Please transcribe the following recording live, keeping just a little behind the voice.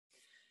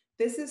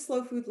This is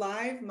Slow Food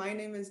Live. My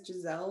name is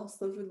Giselle.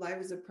 Slow Food Live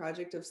is a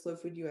project of Slow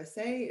Food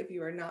USA. If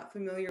you are not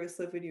familiar with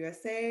Slow Food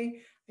USA,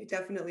 I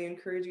definitely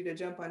encourage you to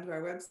jump onto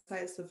our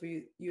website,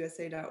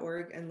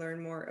 slowfoodusa.org, and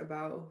learn more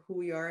about who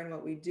we are and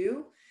what we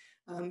do.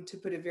 To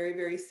put it very,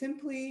 very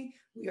simply,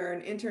 we are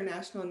an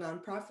international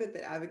nonprofit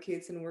that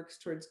advocates and works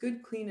towards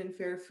good, clean, and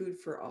fair food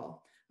for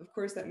all. Of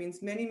course, that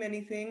means many, many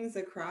things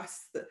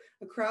across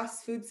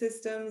food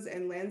systems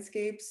and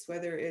landscapes,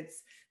 whether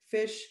it's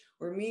fish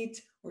or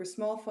meat or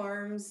small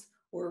farms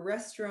or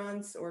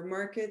restaurants or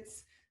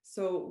markets.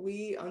 So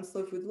we on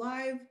Slow Food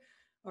Live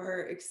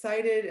are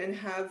excited and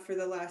have for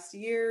the last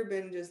year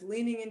been just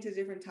leaning into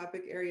different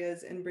topic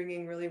areas and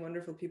bringing really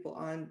wonderful people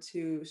on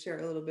to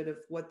share a little bit of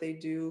what they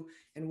do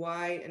and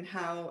why and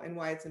how and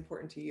why it's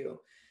important to you.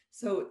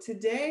 So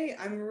today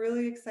I'm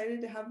really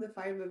excited to have the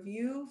five of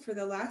you. For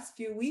the last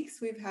few weeks,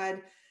 we've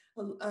had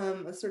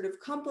a sort of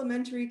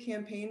complementary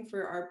campaign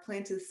for our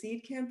Plant a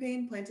Seed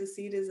campaign. Plant a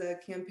Seed is a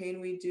campaign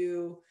we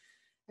do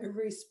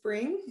every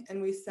spring,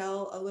 and we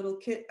sell a little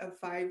kit of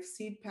 5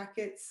 seed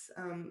packets,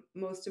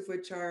 most of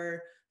which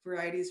are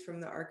varieties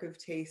from the Ark of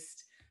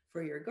Taste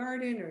for your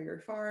garden or your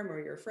farm or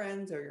your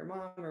friends or your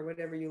mom or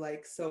whatever you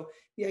like. So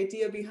the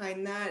idea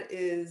behind that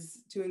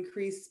is to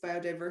increase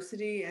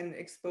biodiversity and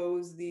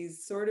expose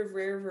these sort of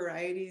rare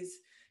varieties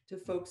to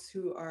folks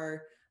who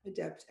are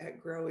adept at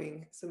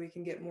growing, so we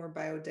can get more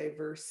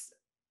biodiverse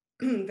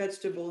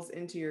vegetables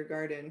into your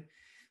garden.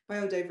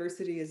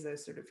 Biodiversity is a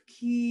sort of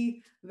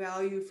key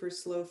value for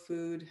slow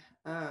food.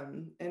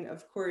 And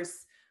of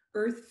course,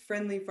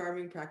 earth-friendly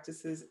farming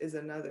practices is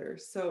another.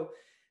 So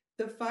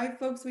the 5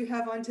 folks we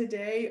have on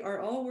today are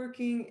all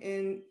working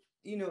in,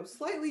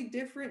 slightly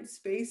different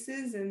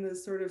spaces in the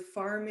sort of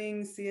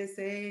farming,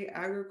 CSA,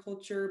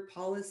 agriculture,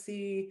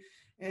 policy,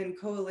 and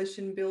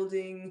coalition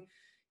building,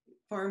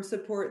 farm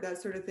support,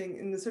 that sort of thing,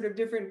 in the sort of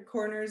different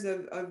corners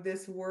of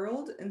this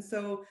world. And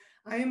so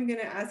I am going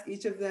to ask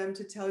each of them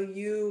to tell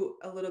you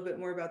a little bit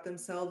more about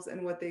themselves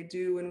and what they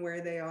do and where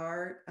they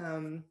are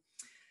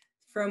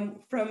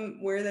from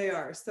where they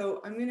are.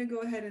 So I'm going to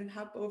go ahead and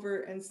hop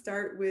over and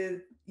start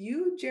with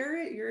you,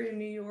 Jarret. You're in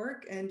New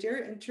York, and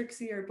Jarret and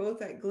Trixie are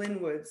both at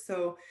Glynwood.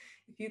 So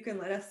if you can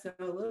let us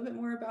know a little bit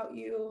more about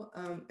you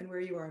and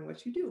where you are and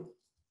what you do.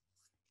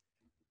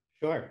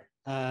 Sure.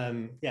 So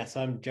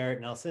I'm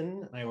Jarret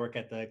Nelson. I work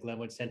at the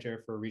Glynwood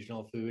Center for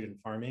Regional Food and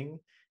Farming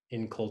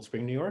in Cold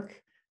Spring, New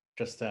York,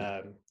 just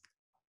an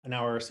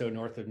hour or so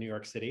north of New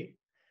York City.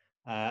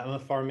 I'm a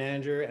farm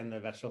manager and a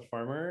vegetable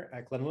farmer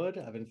at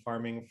Glynwood. I've been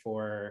farming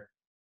for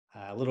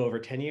a little over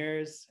 10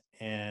 years,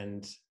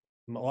 and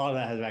a lot of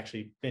that has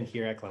actually been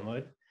here at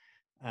Glynwood.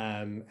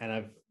 And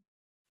I've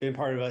been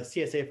part of a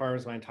CSA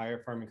farms my entire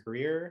farming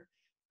career.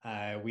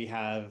 We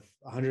have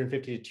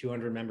 150 to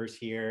 200 members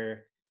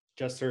here.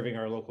 Just serving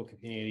our local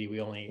community,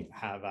 we only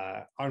have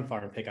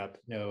on-farm pickup,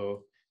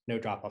 no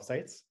drop-off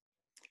sites.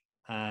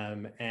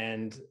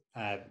 And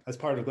as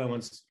part of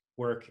Glynwood's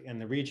work in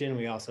the region,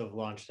 we also have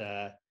launched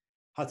a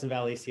Hudson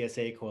Valley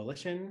CSA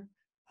Coalition.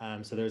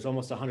 So there's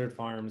almost 100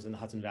 farms in the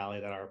Hudson Valley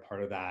that are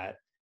part of that,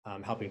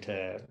 helping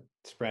to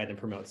spread and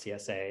promote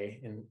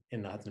CSA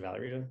in the Hudson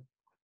Valley region.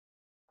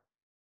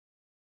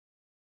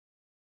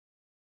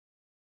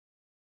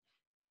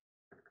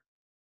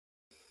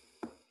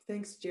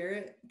 Thanks,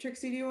 Jarret.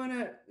 Trixie, do you want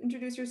to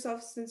introduce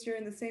yourself since you're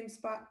in the same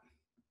spot?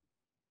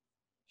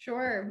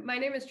 Sure. My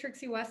name is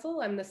Trixie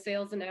Wessel. I'm the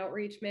Sales and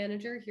Outreach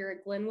Manager here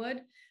at Glynwood.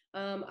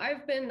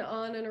 I've been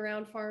on and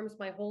around farms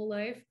my whole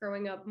life,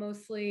 growing up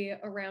mostly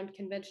around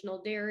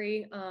conventional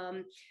dairy,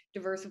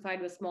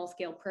 diversified with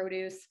small-scale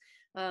produce.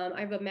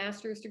 I have a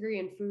master's degree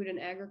in food and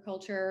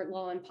agriculture,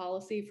 law and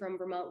policy from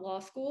Vermont Law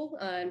School.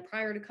 And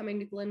prior to coming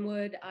to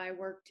Glynwood, I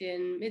worked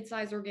in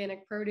mid-size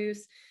organic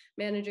produce,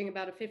 managing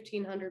about a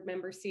 1,500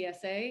 member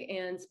CSA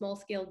and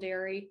small-scale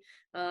dairy,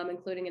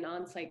 including an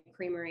on-site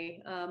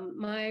creamery.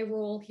 My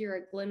role here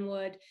at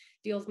Glynwood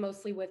deals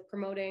mostly with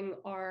promoting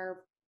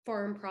our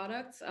farm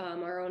products,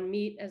 our own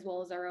meat, as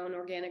well as our own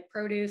organic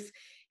produce,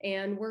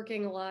 and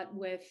working a lot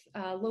with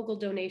local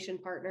donation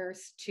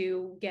partners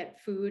to get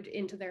food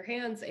into their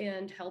hands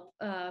and help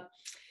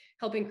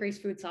increase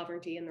food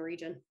sovereignty in the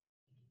region.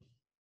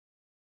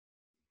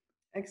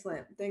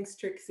 Excellent. Thanks,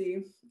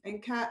 Trixie.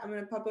 And Kat, I'm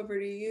going to pop over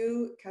to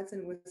you. Kat's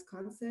in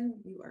Wisconsin.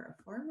 You are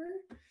a farmer.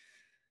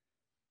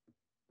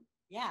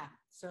 Yeah,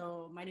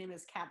 so my name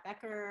is Kat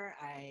Becker.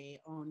 I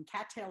own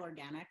Cattail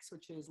Organics,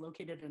 which is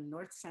located in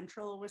north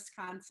central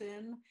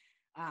Wisconsin.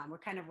 We're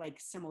kind of like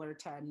similar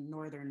to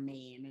northern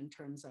Maine in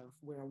terms of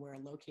where we're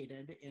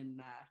located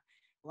in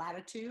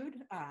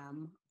latitude.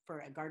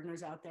 For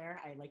gardeners out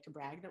there, I like to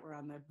brag that we're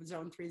on the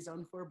zone 3,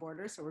 zone 4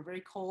 border, so we're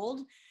very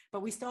cold,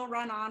 but we still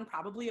run on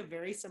probably a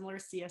very similar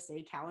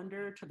CSA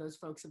calendar to those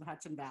folks in the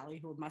Hudson Valley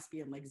who must be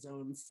in like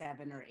zone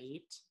 7 or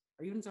 8,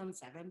 or even zone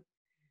 7.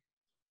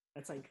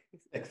 That's like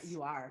 6.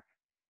 You are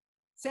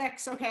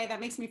 6. Okay,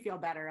 that makes me feel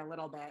better a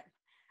little bit.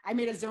 I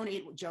made a zone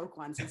 8 joke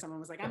once and someone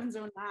was like, I'm in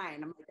zone 9.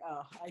 I'm like,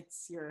 oh,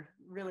 you're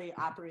really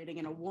operating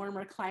in a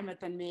warmer climate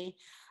than me.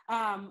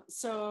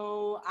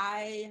 So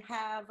I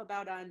have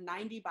about a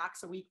 90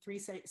 box a week,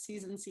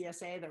 3-season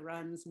CSA that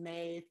runs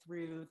May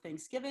through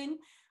Thanksgiving.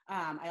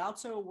 I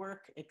also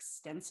work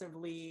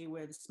extensively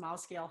with small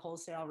scale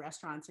wholesale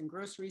restaurants and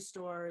grocery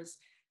stores,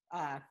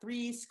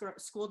 3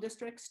 school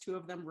districts, 2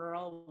 of them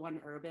rural,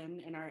 1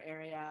 urban in our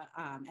area.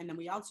 And then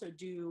we also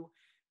do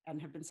and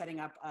have been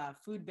setting up a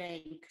food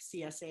bank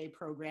CSA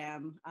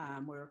program.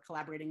 We're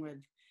collaborating with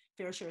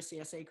Fair Share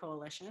CSA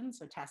Coalition.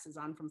 So Tess is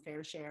on from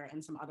Fair Share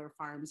and some other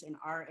farms in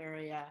our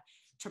area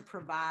to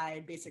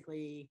provide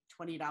basically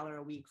 $20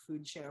 a week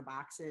food share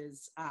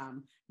boxes,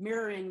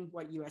 mirroring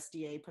what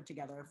USDA put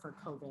together for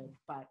COVID,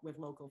 but with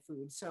local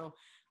food. So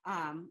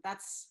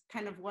that's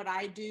kind of what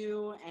I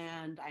do.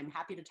 And I'm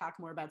happy to talk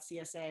more about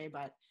CSA,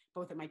 but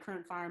both at my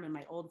current farm and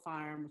my old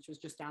farm, which was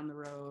just down the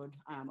road,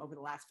 over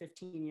the last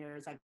 15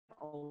 years, I've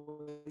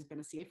always been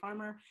a CA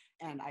farmer.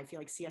 And I feel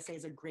like CSA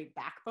is a great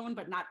backbone,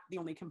 but not the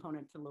only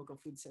component to the local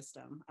food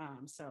system.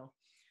 So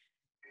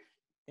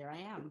there I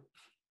am.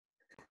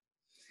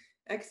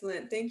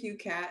 Excellent. Thank you,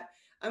 Kat.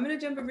 I'm going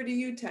to jump over to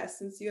you, Tess,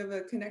 since you have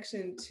a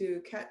connection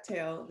to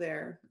Cattail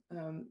there,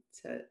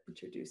 to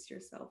introduce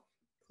yourself,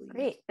 please.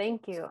 Great.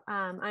 Thank you.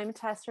 I'm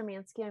Tess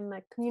Romanski. I'm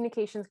the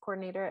communications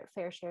coordinator at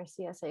Fair Share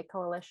CSA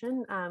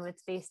Coalition.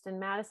 It's based in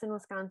Madison,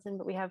 Wisconsin,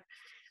 but we have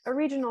a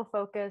regional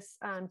focus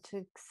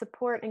to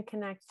support and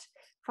connect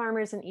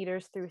farmers and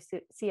eaters through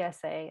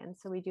CSA. And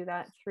so we do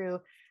that through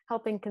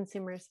helping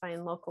consumers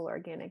find local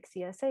organic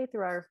CSA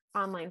through our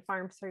online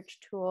farm search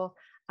tool,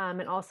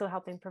 and also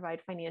helping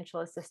provide financial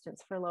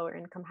assistance for lower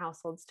income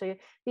households to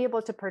be able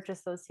to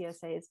purchase those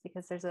CSAs,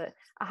 because there's a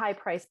high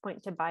price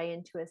point to buy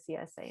into a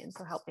CSA. And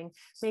so helping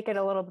make it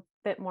a little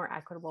bit more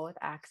equitable with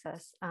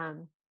access.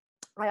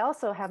 I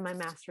also have my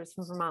master's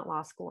from Vermont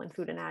Law School in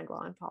Food and Ag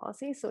Law and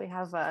Policy. So we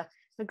have a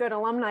good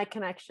alumni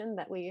connection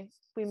that we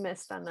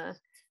missed on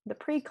the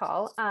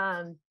pre-call.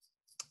 But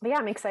yeah,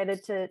 I'm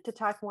excited to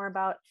talk more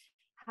about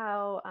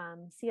how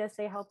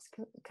CSA helps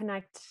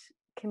connect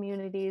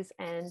communities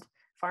and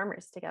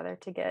farmers together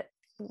to get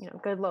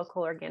good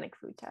local organic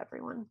food to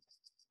everyone.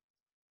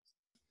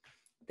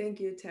 Thank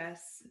you,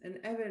 Tess. And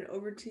Evan,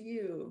 over to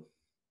you.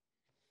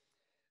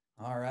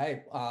 All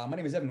right. My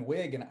name is Evan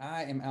Wiig, and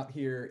I am out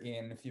here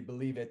in, if you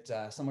believe it,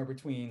 somewhere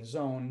between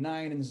Zone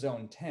 9 and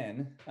Zone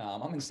 10.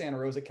 I'm in Santa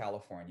Rosa,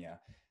 California.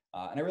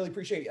 And I really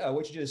appreciate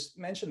what you just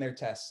mentioned there,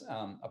 Tess,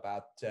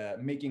 about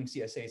making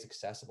CSAs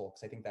accessible,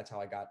 because I think that's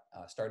how I got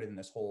started in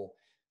this whole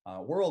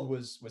world,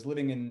 was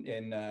living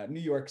in New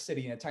York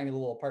City in a tiny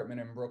little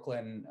apartment in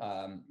Brooklyn,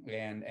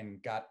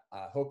 and got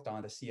hooked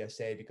onto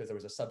CSA because there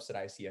was a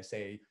subsidized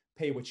CSA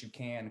pay what you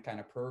can kind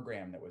of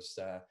program that was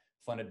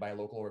funded by a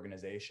local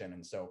organization.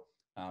 And so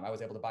I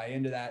was able to buy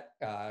into that,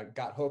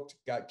 got hooked,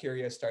 got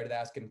curious, started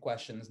asking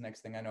questions.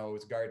 Next thing I know, I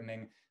was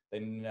gardening,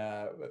 then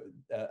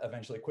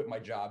eventually quit my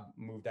job,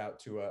 moved out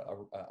to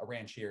a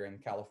ranch here in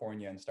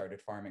California and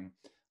started farming.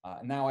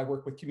 And now I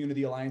work with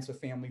Community Alliance of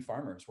Family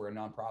Farmers. We're a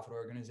nonprofit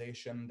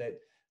organization that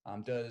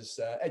does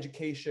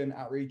education,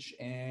 outreach,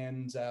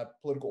 and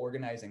political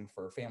organizing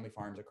for family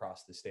farms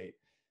across the state.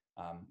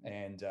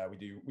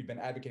 We've been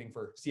advocating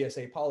for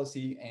CSA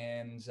policy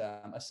and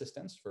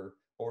assistance for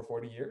over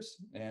 40 years.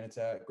 And it's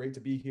great to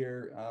be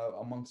here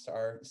amongst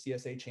our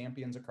CSA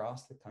champions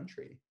across the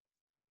country.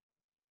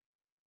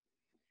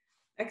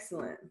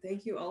 Excellent.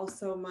 Thank you all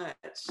so much.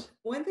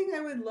 One thing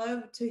I would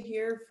love to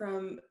hear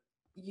from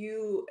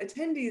you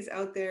attendees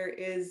out there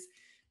is,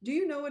 do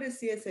you know what a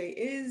CSA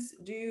is?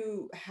 Do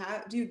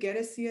you get a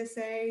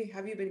CSA?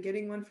 Have you been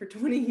getting one for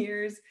 20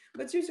 years?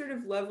 What's your sort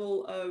of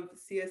level of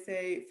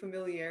CSA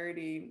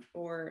familiarity,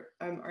 or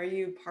are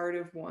you part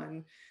of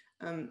one?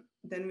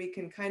 Then we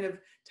can kind of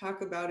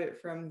talk about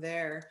it from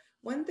there.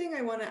 One thing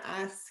I want to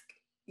ask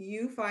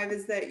you 5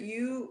 is that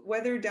you,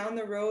 whether down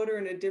the road or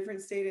in a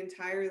different state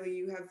entirely,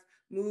 you have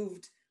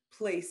moved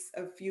place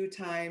a few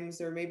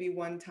times, or maybe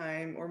one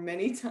time or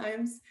many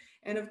times.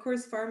 And of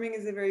course, farming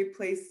is a very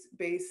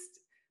place-based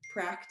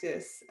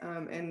practice,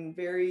 and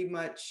very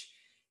much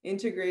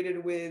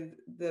integrated with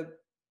the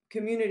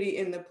community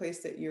in the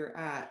place that you're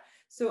at.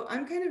 So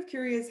I'm kind of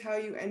curious how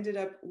you ended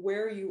up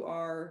where you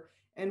are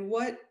and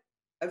what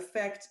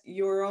effect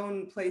your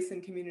own place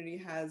and community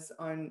has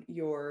on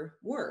your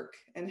work,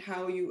 and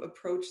how you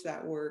approach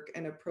that work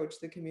and approach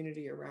the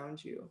community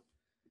around you.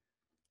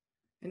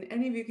 And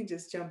any of you can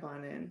just jump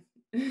on in.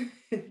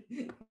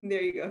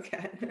 There you go,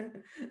 Kat.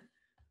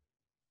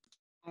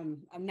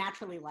 I'm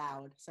naturally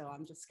loud, so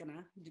I'm just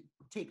gonna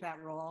take that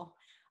role.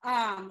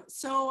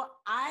 So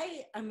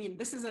I mean,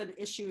 this is an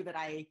issue that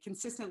I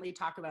consistently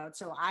talk about.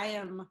 So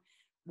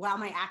while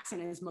my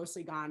accent is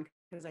mostly gone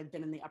because I've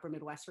been in the upper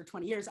Midwest for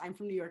 20 years, I'm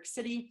from New York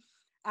City,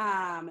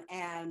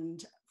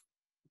 and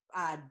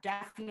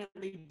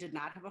definitely did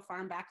not have a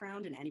farm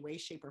background in any way,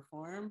 shape, or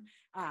form,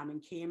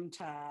 and came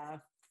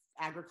to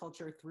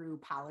agriculture through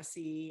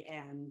policy,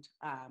 and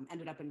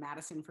ended up in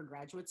Madison for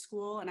graduate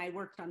school. And I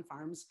worked on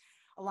farms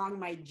along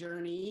my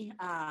journey.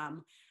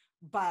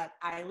 but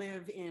I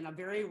live in a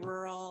very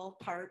rural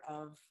part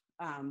of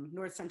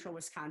north central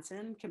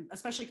Wisconsin,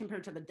 especially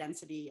compared to the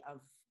density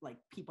of like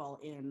people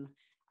in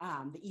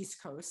the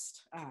East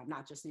Coast,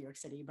 not just New York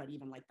City, but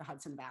even like the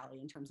Hudson Valley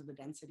in terms of the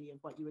density of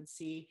what you would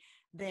see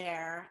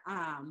there.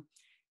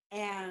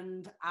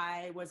 And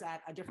I was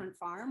at a different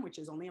farm, which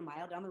is only a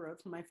mile down the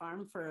road from my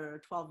farm, for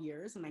 12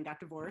 years, and then got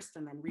divorced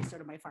and then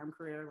restarted my farm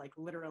career like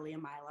literally a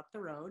mile up the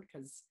road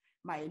because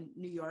my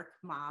New York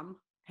mom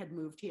had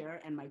moved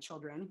here and my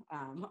children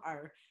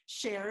are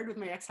shared with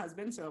my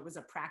ex-husband. So it was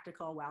a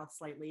practical, while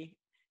slightly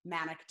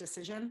manic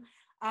decision.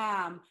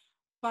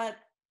 But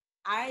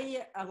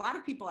a lot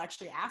of people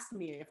actually asked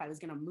me if I was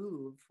going to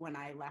move when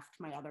I left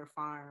my other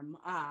farm.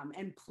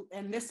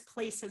 And this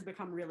place has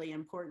become really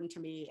important to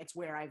me. It's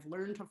where I've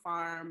learned to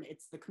farm.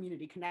 It's the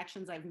community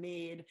connections I've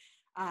made.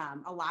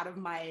 A lot of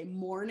my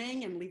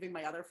mourning and leaving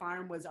my other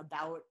farm was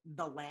about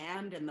the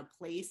land and the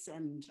place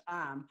and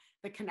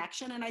the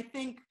connection. And I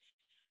think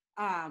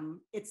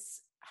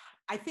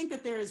I think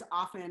that there is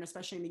often,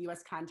 especially in the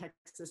US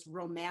context, this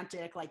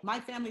romantic, like my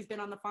family's been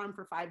on the farm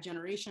for 5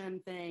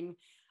 generations thing,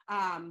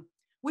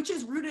 which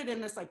is rooted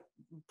in this like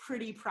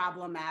pretty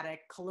problematic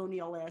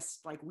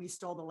colonialist, like we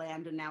stole the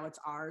land and now it's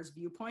ours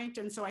viewpoint.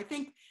 And so I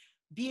think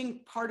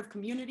being part of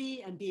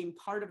community and being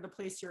part of the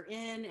place you're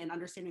in and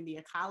understanding the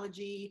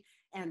ecology,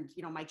 and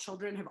you know, my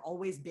children have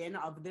always been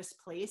of this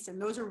place,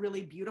 and those are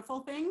really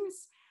beautiful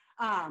things.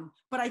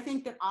 But I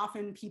think that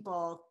often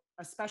people,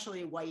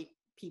 especially white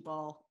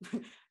people,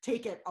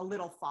 take it a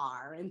little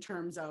far in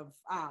terms of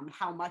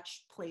how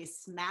much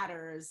place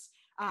matters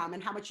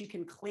and how much you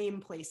can claim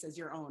place as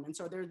your own. And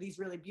so there are these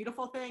really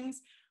beautiful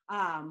things.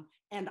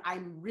 And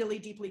I'm really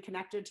deeply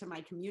connected to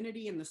my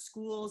community and the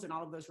schools and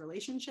all of those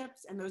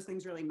relationships, and those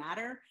things really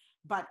matter.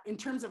 But in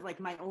terms of like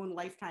my own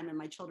lifetime and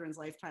my children's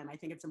lifetime, I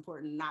think it's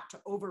important not to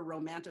over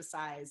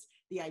romanticize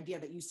the idea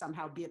that you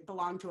somehow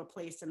belong to a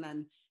place and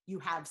then you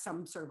have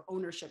some sort of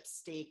ownership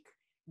stake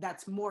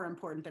that's more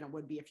important than it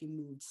would be if you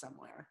moved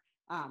somewhere.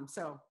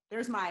 So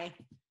there's my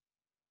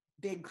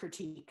big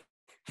critique.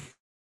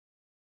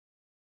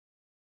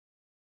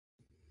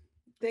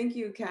 Thank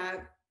you,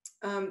 Kat.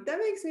 That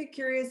makes me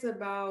curious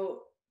about,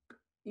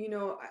 you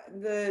know,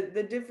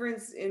 the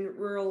difference in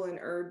rural and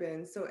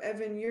urban. So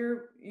Evan,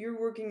 you're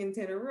working in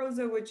Santa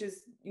Rosa, which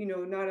is, you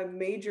know, not a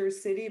major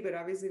city, but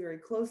obviously very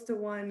close to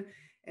one.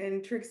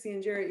 And Trixie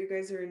and Jarret, you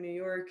guys are in New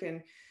York.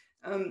 And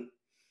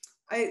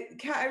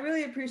Kat, I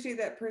really appreciate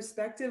that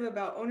perspective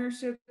about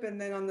ownership. And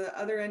then on the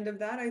other end of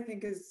that, I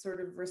think is sort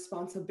of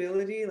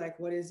responsibility. Like,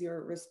 what is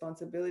your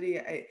responsibility?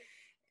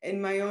 In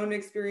my own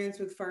experience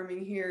with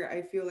farming here,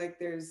 I feel like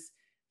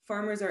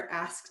farmers are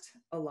asked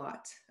a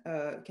lot.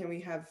 Can we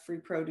have free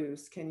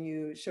produce? Can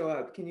you show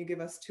up? Can you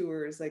give us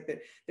tours? Like that,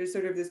 there's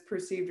sort of this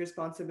perceived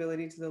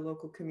responsibility to the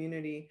local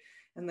community.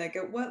 And like,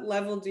 at what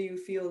level do you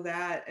feel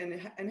that?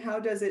 And how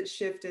does it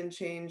shift and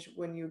change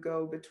when you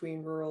go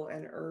between rural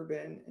and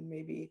urban? And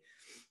maybe,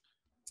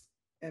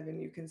 Evan,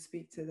 you can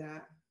speak to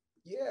that.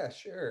 Yeah,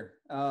 sure.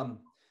 Well,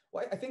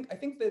 I think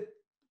that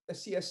a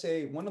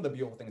CSA, one of the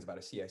beautiful things about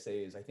a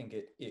CSA is I think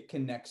it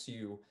connects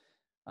you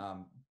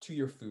to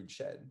your food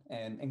shed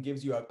and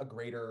gives you a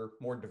greater,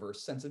 more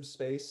diverse sense of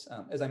space.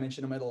 As I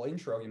mentioned in my little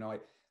intro, you know,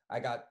 I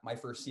got my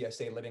first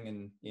CSA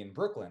living in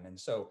Brooklyn. And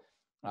so,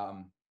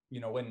 you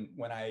know,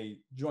 when I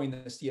joined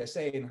the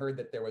CSA and heard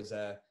that there was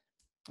a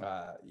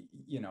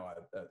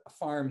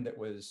farm that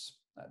was,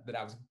 that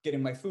I was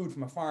getting my food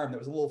from a farm that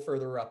was a little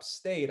further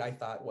upstate, I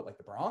thought, what, like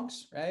the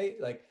Bronx, right?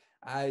 Like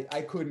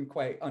I couldn't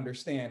quite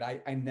understand.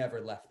 I never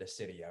left the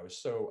city. I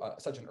was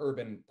such an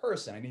urban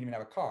person. I didn't even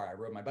have a car. I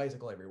rode my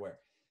bicycle everywhere.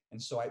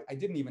 And so I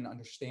didn't even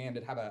understand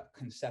and have a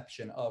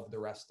conception of the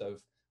rest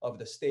of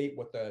the state,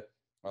 what the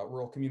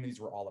rural communities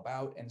were all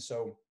about. And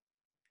so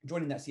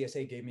joining that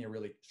CSA gave me a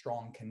really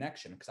strong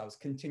connection because I was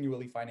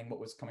continually finding what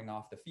was coming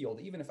off the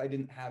field, even if I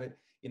didn't have it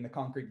in the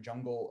concrete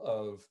jungle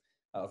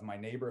of my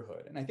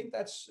neighborhood. And I think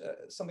that's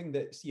something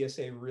that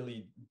CSA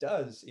really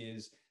does,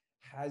 is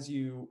has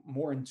you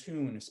more in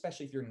tune,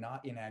 especially if you're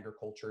not in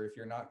agriculture, if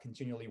you're not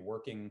continually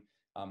working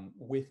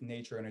with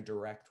nature in a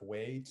direct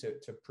way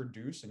to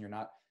produce, and you're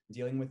not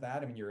dealing with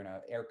that. I mean, you're in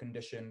an air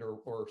conditioned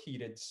or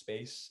heated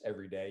space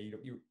every day.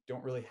 You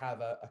don't really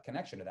have a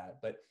connection to that.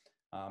 But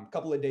a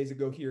couple of days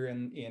ago here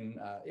in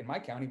my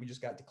county, we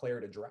just got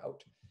declared a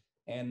drought.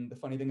 And the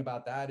funny thing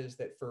about that is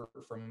that for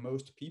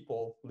most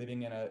people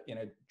living in a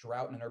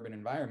drought in an urban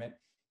environment,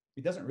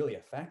 it doesn't really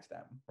affect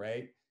them,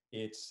 right?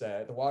 It's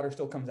the water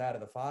still comes out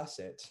of the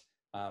faucet,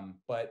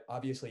 but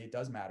obviously it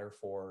does matter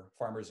for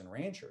farmers and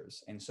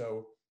ranchers. And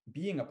so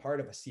being a part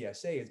of a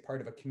CSA is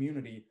part of a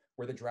community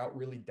where the drought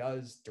really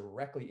does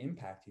directly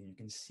impact you. You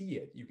can see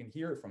it, you can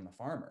hear it from the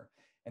farmer.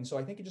 And so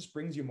I think it just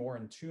brings you more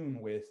in tune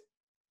with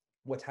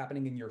what's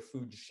happening in your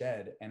food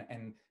shed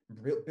and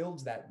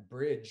builds that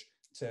bridge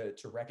to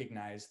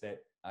recognize that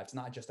it's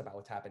not just about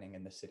what's happening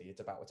in the city.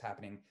 It's about what's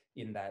happening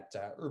in that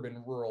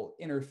urban rural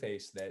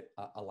interface that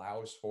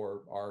allows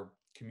for our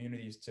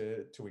communities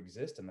to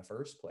exist in the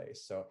first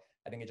place. So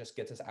I think it just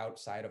gets us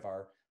outside of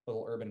our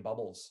little urban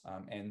bubbles,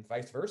 and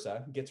vice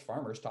versa, gets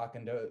farmers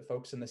talking to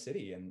folks in the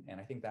city. And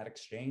I think that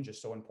exchange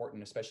is so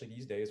important, especially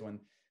these days when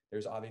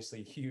there's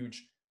obviously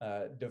huge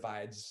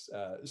divides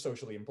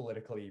socially and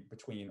politically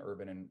between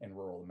urban and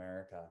rural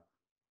America.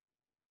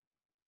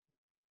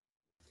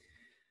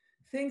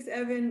 Thanks,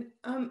 Evan.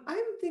 I'm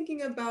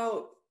thinking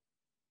about,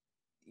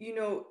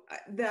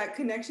 that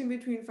connection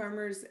between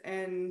farmers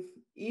and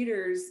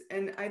eaters.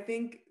 And I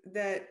think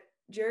that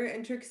Jarret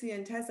and Trixie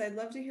and Tess, I'd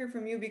love to hear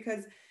from you,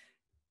 because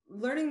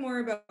learning more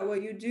about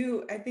what you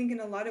do, I think in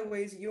a lot of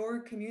ways, your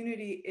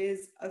community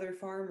is other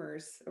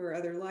farmers or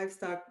other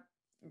livestock,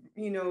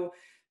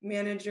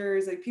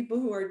 managers, like people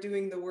who are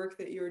doing the work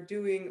that you're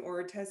doing,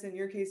 or Tess, in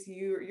your case,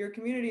 your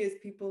community is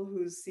people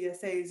whose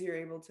CSAs you're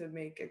able to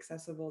make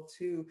accessible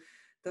to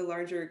the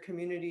larger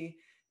community.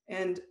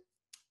 And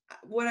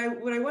what I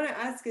want to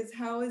ask is,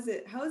 how is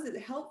it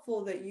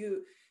helpful that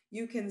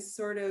you can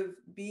sort of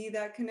be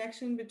that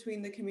connection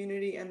between the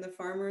community and the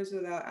farmers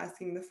without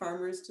asking the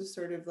farmers to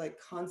sort of like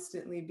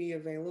constantly be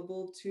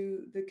available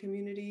to the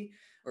community?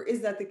 Or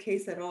is that the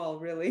case at all,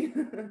 really?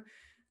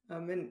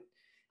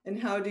 And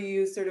how do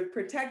you sort of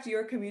protect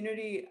your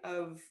community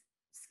of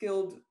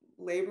skilled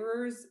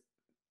laborers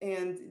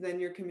and then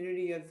your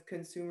community of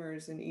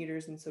consumers and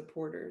eaters and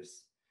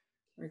supporters,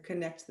 or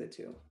connect the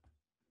two?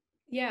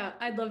 Yeah,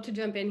 I'd love to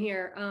jump in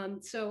here.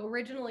 So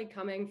originally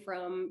coming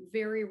from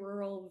very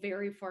rural,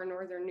 very far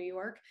northern New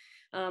York,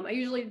 I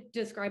usually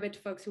describe it to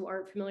folks who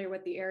aren't familiar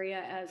with the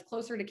area as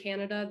closer to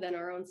Canada than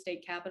our own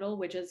state capital,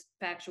 which is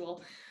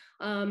factual.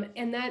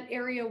 And that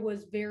area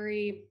was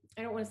very,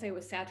 I don't want to say it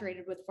was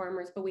saturated with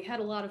farmers, but we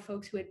had a lot of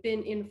folks who had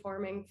been in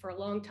farming for a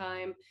long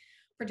time,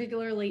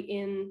 particularly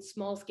in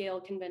small scale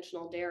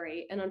conventional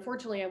dairy. And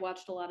unfortunately, I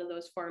watched a lot of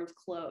those farms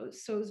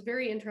close. So it was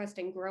very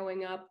interesting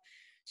growing up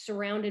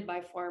surrounded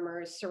by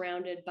farmers,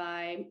 surrounded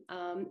by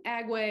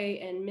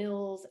agway and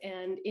mills,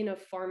 and in a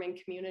farming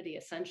community,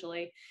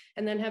 essentially.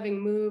 And then having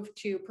moved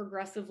to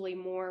progressively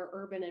more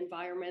urban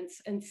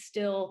environments and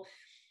still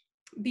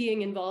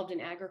being involved in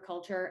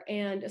agriculture,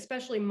 and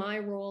especially my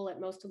role at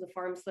most of the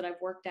farms that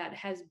I've worked at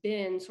has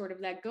been sort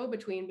of that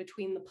go-between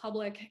between the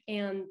public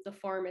and the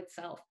farm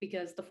itself,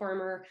 because the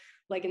farmer,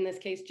 like in this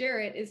case,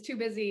 Jarret, is too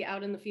busy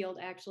out in the field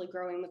actually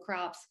growing the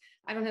crops.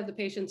 I don't have the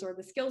patience or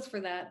the skills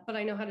for that, but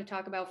I know how to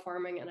talk about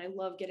farming, and I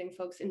love getting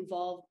folks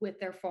involved with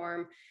their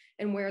farm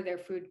and where their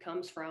food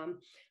comes from.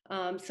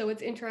 So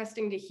it's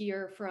interesting to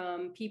hear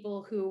from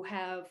people who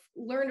have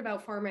learned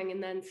about farming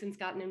and then since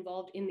gotten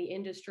involved in the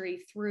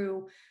industry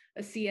through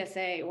a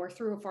CSA or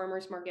through a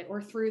farmer's market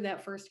or through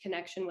that first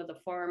connection with a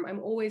farm. I'm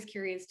always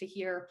curious to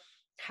hear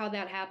how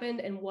that happened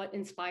and what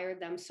inspired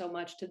them so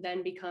much to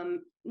then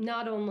become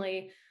not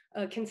only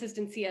a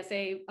consistent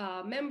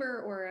CSA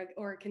member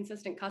or a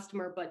consistent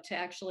customer, but to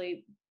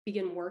actually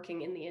begin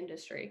working in the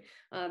industry.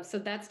 So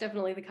that's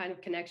definitely the kind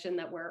of connection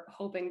that we're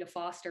hoping to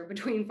foster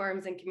between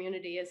farms and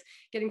community, is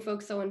getting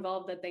folks so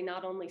involved that they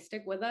not only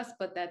stick with us,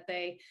 but that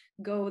they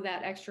go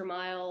that extra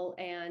mile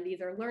and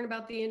either learn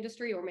about the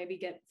industry or maybe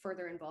get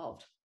further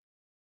involved.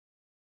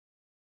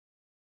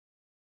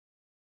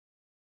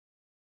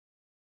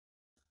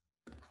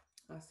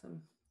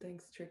 Awesome.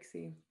 Thanks,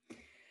 Trixie.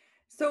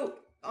 So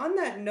on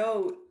that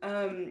note,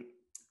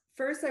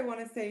 first I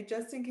want to say,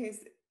 just in case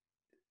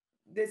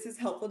this is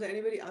helpful to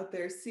anybody out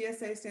there,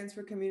 CSA stands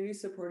for Community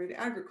Supported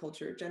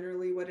Agriculture.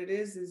 Generally what it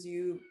is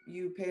you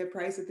pay a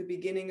price at the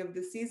beginning of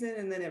the season,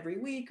 and then every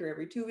week or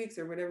every 2 weeks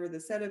or whatever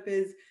the setup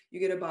is, you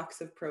get a box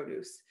of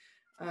produce.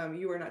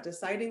 You are not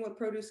deciding what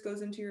produce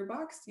goes into your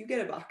box. You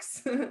get a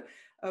box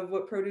of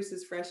what produce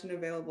is fresh and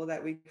available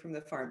that week from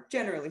the farm,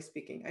 generally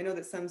speaking. I know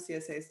that some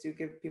CSAs do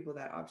give people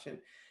that option.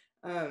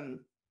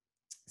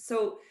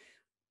 So,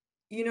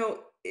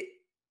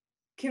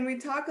 can we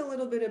talk a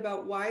little bit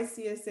about why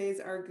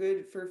CSAs are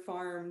good for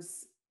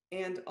farms?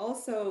 And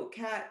also,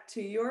 Kat,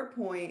 to your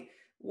point,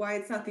 why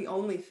it's not the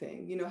only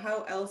thing.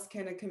 How else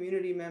can a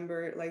community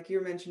member, like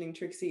you're mentioning,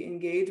 Trixie,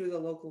 engage with a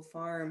local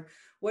farm?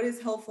 What is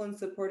helpful and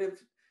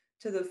supportive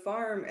to the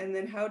farm? And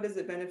then how does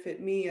it benefit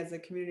me as a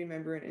community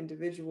member and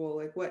individual?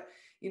 Like what,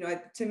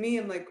 to me,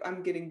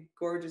 I'm getting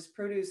gorgeous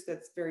produce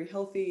that's very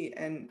healthy.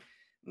 And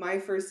my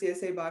first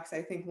CSA box,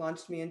 I think,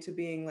 launched me into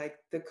being like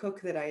the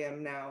cook that I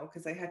am now,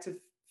 because I had to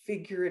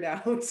figure it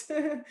out. So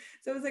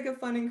it was like a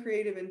fun and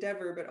creative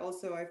endeavor, but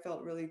also I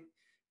felt really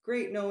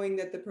great knowing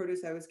that the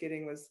produce I was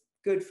getting was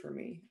good for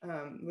me,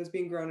 was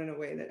being grown in a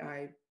way that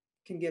I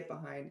can get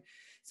behind.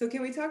 So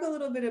can we talk a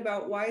little bit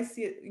about why,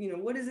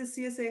 what is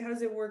a CSA? How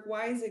does it work?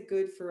 Why is it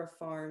good for a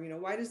farm?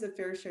 Why does the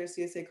Fair Share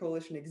CSA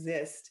Coalition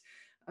exist?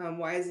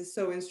 Why is it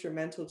so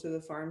instrumental to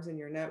the farms in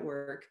your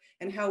network?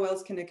 And how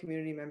else can a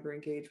community member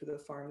engage with a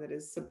farm that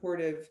is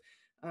supportive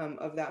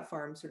of that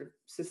farm sort of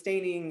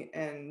sustaining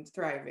and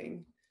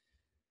thriving?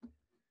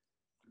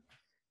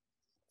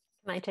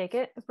 Can I take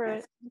it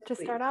Yes, to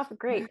please. start off?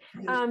 Great.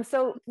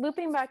 So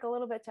looping back a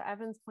little bit to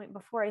Evan's point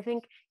before, I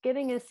think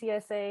getting a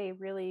CSA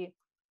really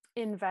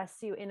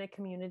invests you in a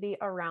community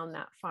around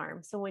that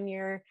farm. So when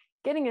you're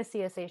getting a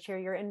CSA share,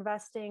 you're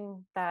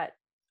investing that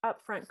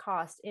upfront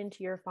cost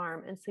into your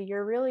farm. And so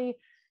you're really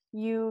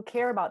you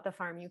care about the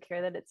farm, you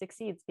care that it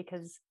succeeds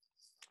because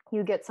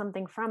you get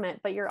something from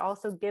it, but you're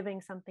also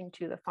giving something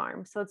to the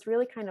farm. So it's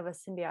really kind of a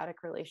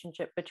symbiotic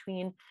relationship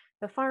between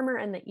the farmer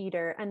and the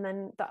eater, and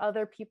then the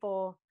other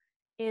people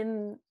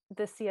in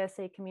the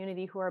CSA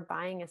community who are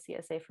buying a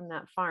CSA from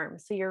that farm.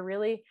 So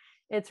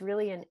it's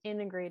really an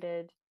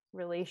integrated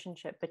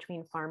relationship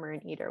between farmer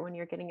and eater when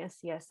you're getting a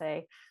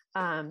CSA.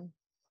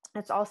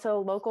 It's also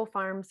local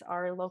farms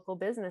are local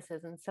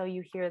businesses. And so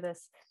you hear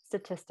this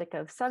statistic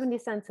of 70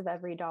 cents of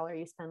every dollar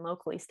you spend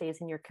locally stays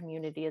in your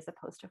community as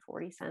opposed to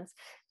 40 cents.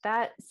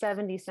 That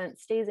 70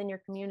 cents stays in your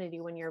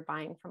community when you're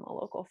buying from a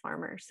local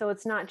farmer. So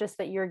it's not just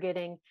that you're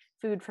getting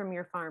food from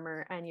your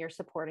farmer and you're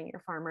supporting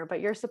your farmer,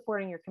 but you're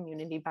supporting your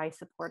community by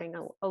supporting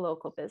a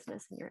local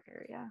business in your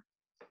area.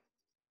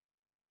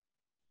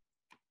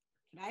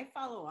 Can I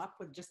follow up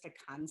with just a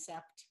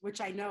concept,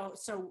 which I know,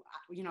 so,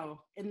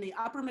 in the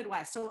upper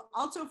Midwest, so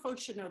also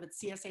folks should know that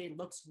CSA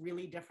looks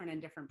really different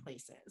in different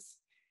places.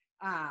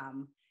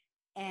 The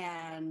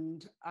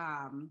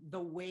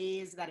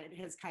ways that it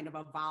has kind of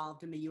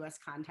evolved in the US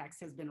context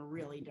has been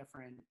really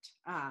different.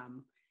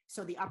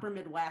 So the upper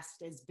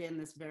Midwest has been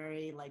this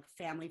very like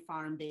family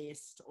farm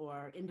based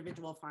or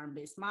individual farm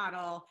based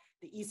model.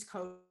 The East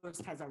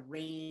Coast has a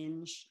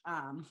range.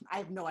 I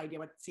have no idea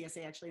what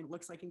CSA actually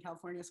looks like in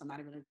California, so I'm not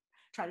even gonna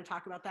try to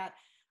talk about that.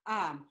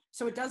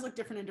 So it does look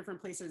different in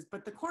different places,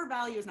 but the core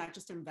value is not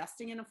just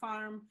investing in a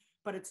farm,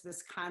 but it's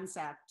this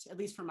concept, at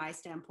least from my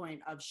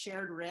standpoint, of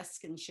shared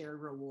risk and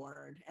shared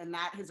reward. And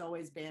that has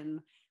always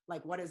been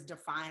like what has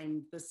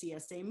defined the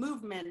CSA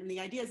movement. And the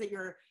idea is that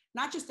you're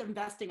not just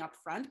investing up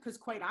front, because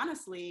quite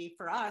honestly,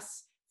 for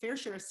us, Fair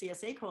Share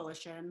CSA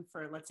Coalition,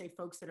 for let's say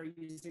folks that are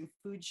using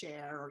food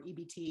share or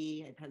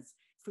EBT, it has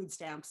food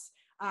stamps,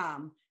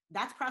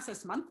 that's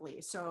processed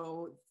monthly.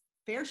 So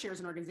Fair Share as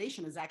an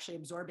organization is actually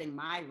absorbing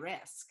my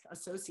risk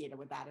associated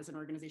with that as an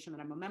organization that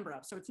I'm a member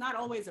of. So it's not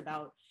always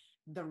about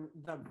the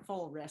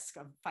full risk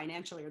of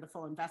financially or the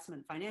full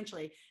investment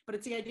financially, but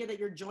it's the idea that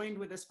you're joined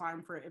with this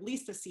farm for at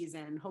least a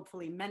season,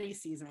 hopefully many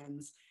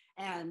seasons,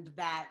 and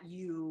that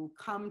you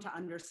come to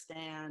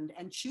understand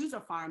and choose a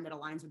farm that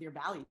aligns with your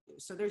values.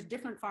 So there's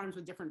different farms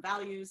with different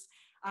values.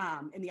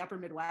 In the upper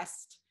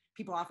Midwest,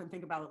 people often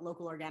think about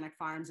local organic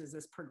farms as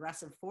this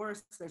progressive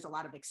force. There's a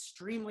lot of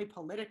extremely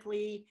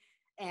politically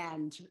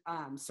and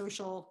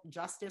social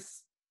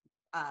justice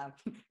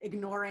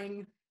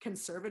ignoring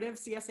conservative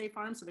CSA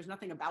farms. So there's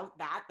nothing about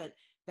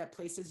that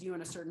places you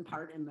in a certain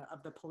part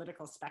of the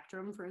political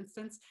spectrum, for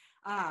instance.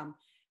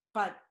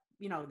 But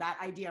that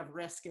idea of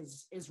risk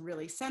is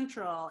really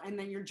central, and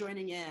then you're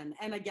joining in.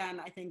 And again,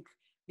 I think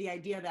the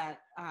idea that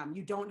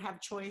you don't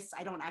have choice,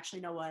 I don't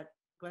actually know what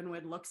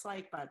Glynwood looks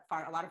like, but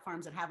a lot of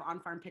farms that have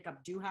on-farm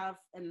pickup do have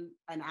an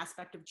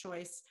aspect of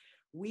choice.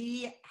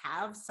 We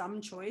have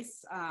some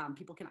choice.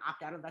 People can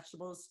opt out of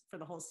vegetables for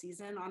the whole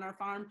season on our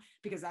farm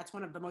because that's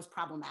one of the most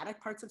problematic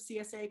parts of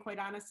CSA, quite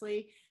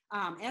honestly.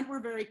 And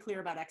we're very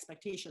clear about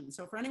expectations.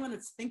 So for anyone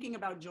that's thinking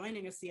about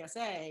joining a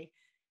CSA,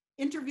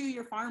 interview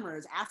your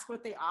farmers, ask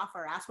what they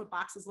offer, ask what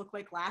boxes look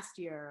like last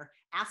year,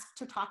 ask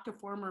to talk to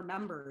former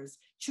members,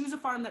 choose a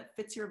farm that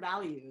fits your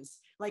values.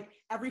 Like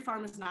every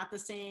farm is not the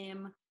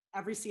same.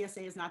 Every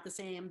CSA is not the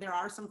same. There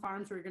are some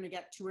farms where you're going to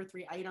get 2 or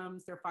 3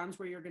 items. There are farms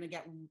where you're going to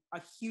get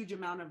a huge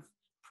amount of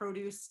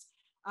produce.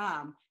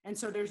 And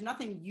so there's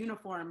nothing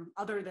uniform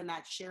other than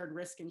that shared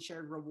risk and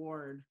shared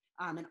reward,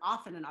 and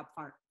often an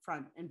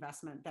upfront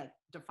investment that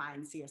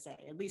defines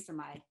CSA, at least in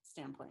my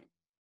standpoint.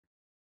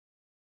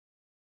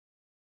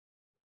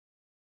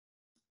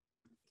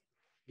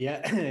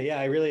 Yeah, yeah,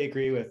 I really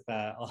agree with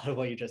a lot of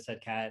what you just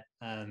said, Kat.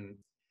 I feel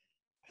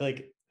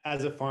like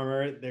as a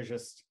farmer, there's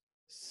just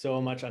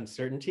so much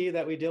uncertainty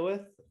that we deal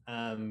with,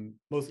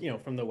 most,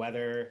 from the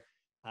weather,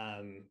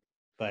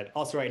 but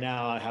also right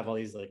now I have all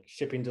these like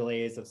shipping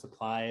delays of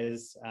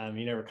supplies.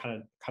 You never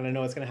kind of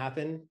know what's going to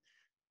happen.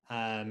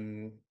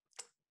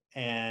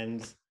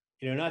 And,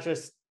 not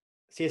just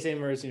CSA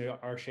members,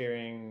 are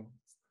sharing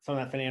some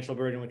of that financial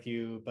burden with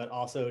you, but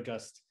also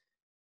just,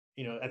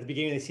 at the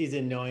beginning of the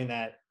season, knowing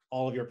that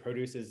all of your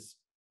produce is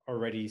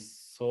already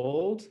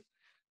sold.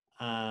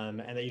 And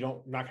that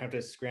not gonna have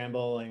to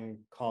scramble and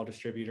call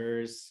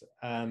distributors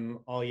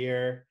all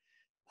year.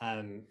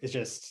 It's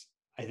just,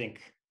 I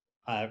think,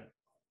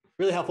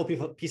 really helpful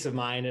peace of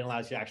mind, and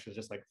allows you to actually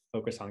just like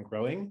focus on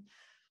growing.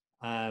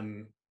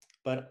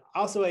 But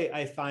also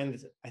I find,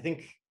 I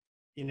think,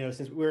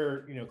 since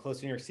we're, close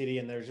to New York City,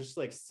 and there's just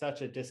like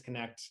such a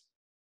disconnect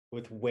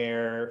with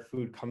where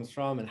food comes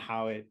from and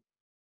how it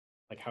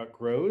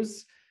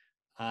grows.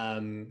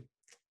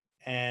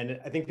 And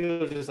I think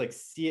people just like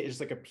see it, just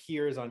like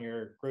appears on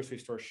your grocery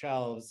store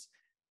shelves.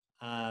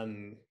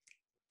 And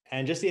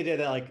just the idea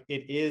that like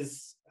it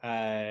is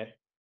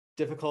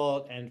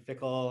difficult and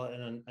fickle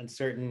and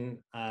uncertain.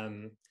 I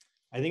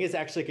think it's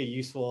actually like a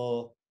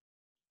useful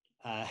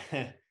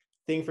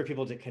thing for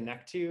people to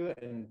connect to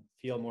and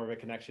feel more of a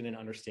connection and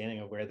understanding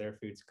of where their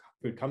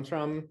food comes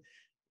from.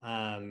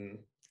 And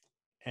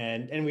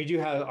we do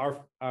have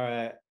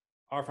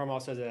our farm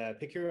also has a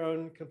pick your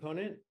own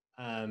component.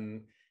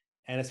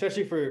 And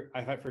especially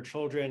I find for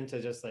children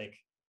to just like,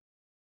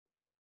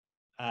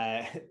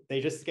 they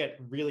just get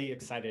really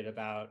excited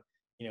about,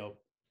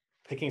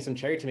 picking some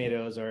cherry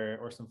tomatoes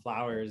or some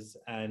flowers,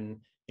 and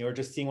or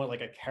just seeing what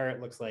like a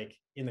carrot looks like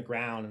in the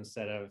ground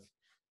instead of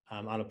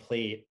on a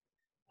plate.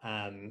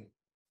 So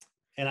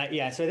I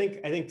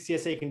think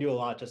CSA can do a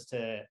lot just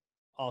to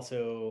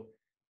also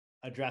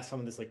address some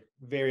of this like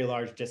very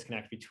large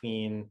disconnect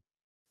between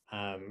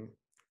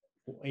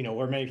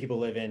where many people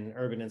live in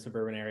urban and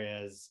suburban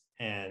areas,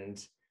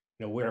 and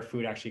where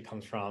food actually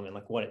comes from and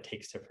like what it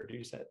takes to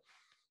produce it.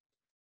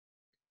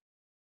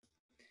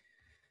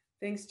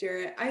 Thanks,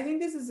 Jarret. I think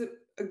this is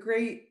a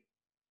great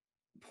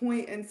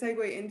point and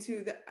segue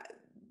into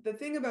the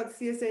thing about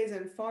CSAs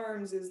and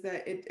farms is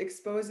that it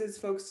exposes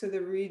folks to the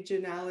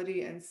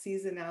regionality and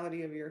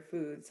seasonality of your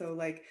food. So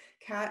like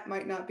Kat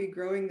might not be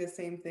growing the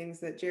same things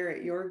that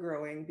Jarret you're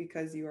growing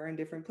because you are in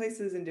different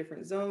places in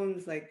different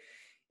zones,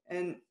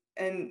 and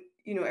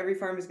every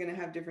farm is going to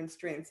have different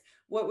strengths.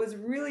 What was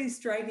really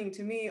striking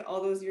to me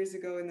all those years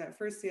ago in that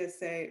first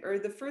CSA, or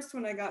the first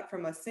one I got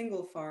from a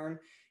single farm,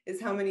 is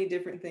how many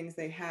different things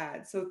they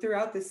had. So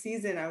throughout the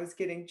season, I was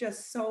getting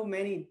just so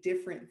many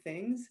different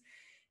things.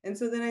 And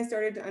so then I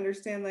started to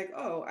understand like,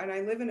 oh, and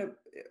I live in a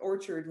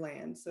orchard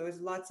land. So there's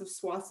lots of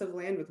swaths of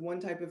land with one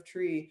type of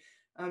tree.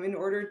 In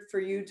order for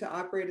you to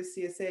operate a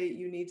CSA,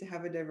 you need to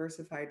have a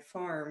diversified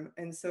farm.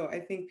 And so I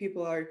think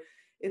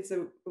it's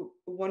a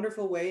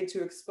wonderful way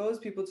to expose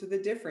people to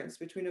the difference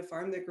between a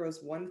farm that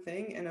grows one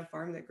thing and a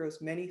farm that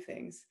grows many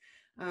things.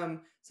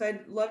 So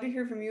I'd love to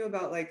hear from you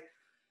about like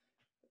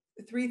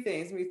three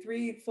things, maybe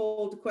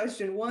threefold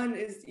question. One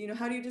is,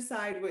 how do you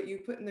decide what you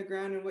put in the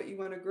ground and what you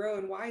want to grow,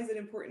 and why is it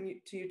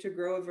important to you to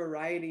grow a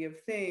variety of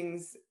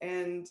things?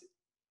 And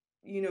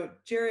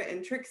Jarret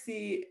and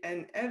Trixie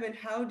and Evan,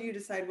 how do you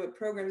decide what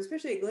programs,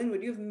 especially at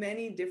Glynwood, you have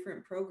many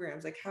different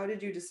programs. Like, how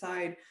did you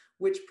decide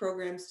which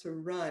programs to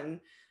run?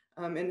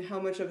 And how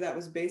much of that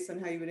was based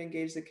on how you would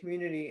engage the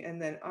community? And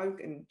then I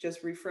can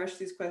just refresh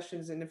these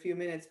questions in a few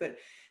minutes. But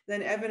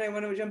then Evan, I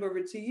want to jump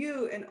over to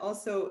you and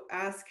also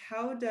ask,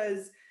 how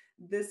does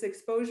this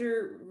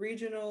exposure,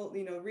 regional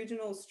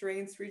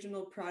strengths,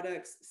 regional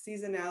products,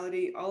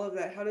 seasonality, all of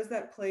that, how does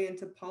that play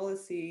into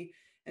policy,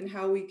 and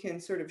how we can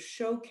sort of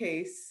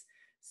showcase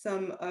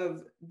some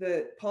of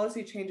the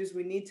policy changes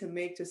we need to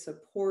make to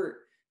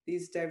support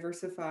these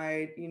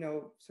diversified,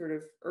 sort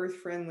of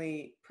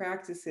earth-friendly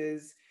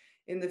practices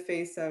in the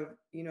face of,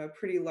 a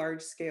pretty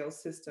large scale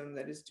system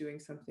that is doing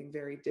something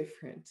very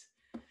different.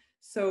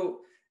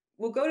 So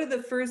we'll go to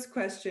the first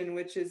question,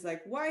 which is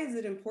like, why is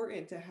it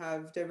important to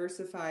have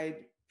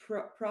diversified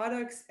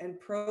products and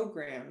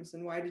programs?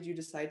 And why did you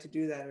decide to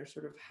do that, or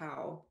sort of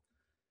how?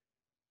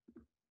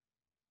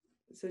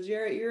 So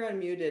Jarret, you're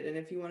unmuted. And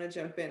if you want to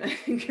jump in, I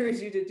encourage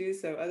you to do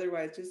so.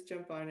 Otherwise, just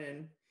jump on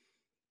in.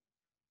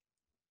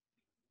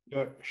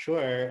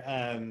 Sure.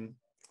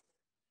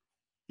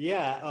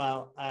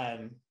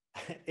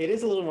 It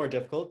is a little more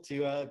difficult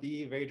to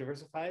be very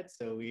diversified.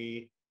 So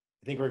I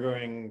think we're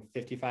growing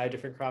 55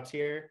 different crops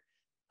here.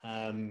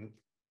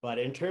 But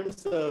in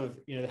terms of,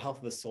 the health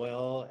of the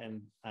soil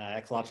and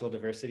ecological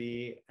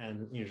diversity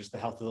and, just the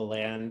health of the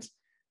land,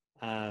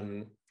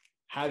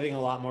 having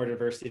a lot more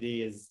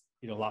diversity is,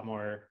 a lot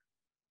more,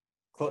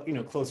 a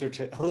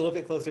little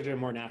bit closer to a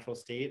more natural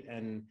state.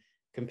 And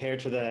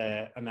compared to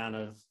the amount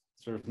of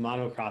sort of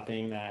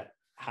monocropping that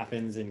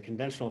happens in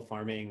conventional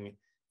farming,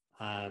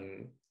 I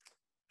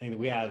think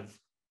we have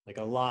like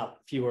a lot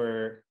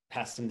fewer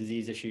pests and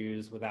disease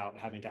issues without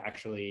having to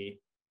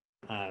actually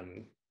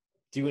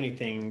do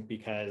anything,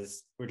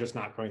 because we're just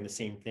not growing the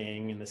same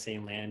thing in the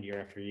same land year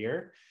after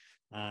year.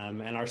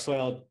 And our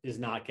soil is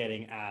not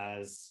getting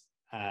as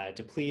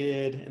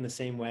depleted in the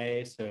same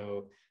way.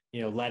 So,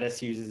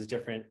 lettuce uses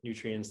different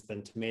nutrients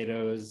than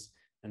tomatoes.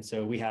 And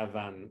so we have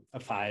about a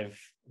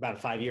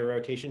 5-year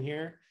rotation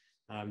here.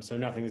 So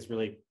nothing is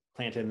really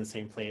planted in the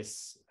same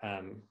place,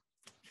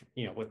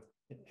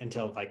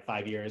 until like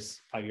 5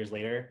 years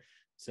later.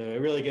 So it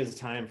really gives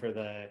time for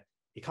the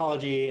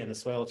ecology and the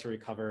soil to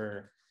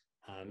recover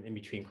in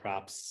between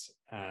crops,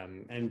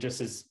 and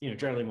just as,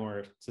 generally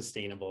more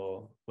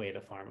sustainable way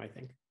to farm, I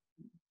think.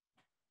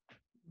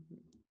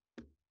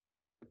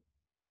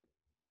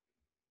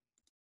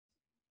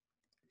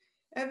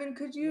 Evan,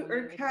 could you,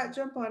 or Kat,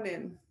 jump on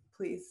in,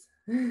 please?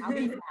 I'll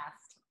be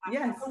fast.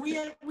 Yes. So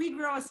we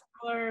grow a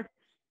similar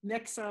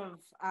mix of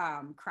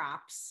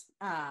crops,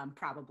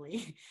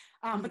 probably.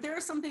 But there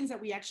are some things that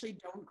we actually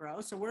don't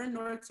grow. So we're in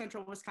north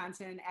central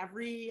Wisconsin.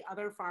 Every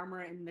other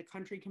farmer in the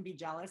country can be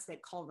jealous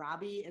that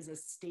kohlrabi is a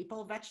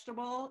staple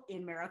vegetable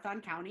in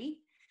Marathon County.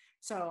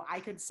 So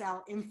I could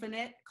sell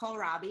infinite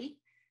kohlrabi.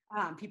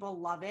 People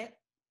love it.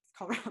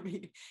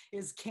 Kohlrabi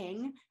is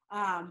king.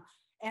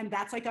 And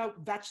that's like a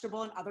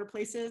vegetable in other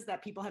places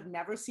that people have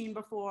never seen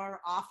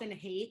before, often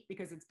hate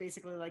because it's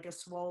basically like a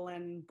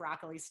swollen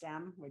broccoli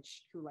stem,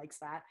 which who likes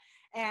that,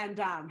 and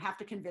have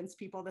to convince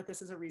people that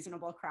this is a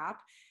reasonable crop.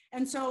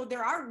 And so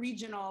there are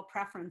regional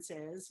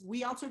preferences.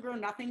 We also grow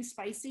nothing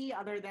spicy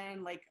other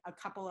than like a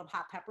couple of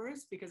hot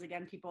peppers, because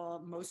again,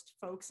 most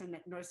folks in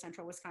North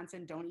Central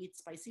Wisconsin don't eat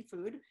spicy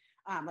food.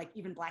 Like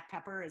even black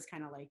pepper is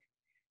kind of like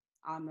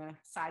on the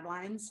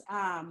sidelines.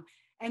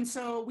 And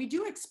so we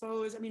do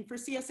expose, I mean, for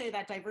CSA,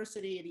 that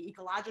diversity, the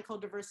ecological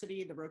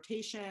diversity, the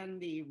rotation,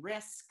 the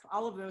risk,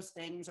 all of those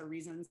things are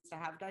reasons to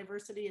have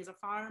diversity as a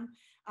farm.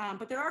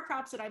 But there are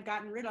crops that I've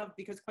gotten rid of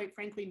because quite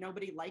frankly,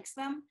 nobody likes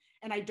them.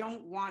 And I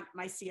don't want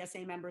my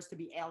CSA members to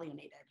be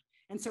alienated.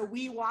 And so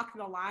we walk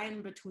the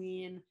line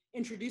between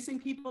introducing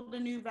people to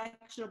new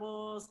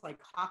vegetables like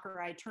hawker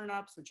eye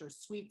turnips, which are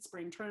sweet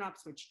spring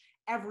turnips, which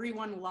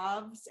everyone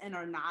loves and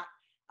are not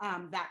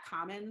that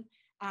common.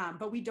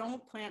 But we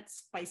don't plant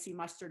spicy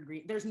mustard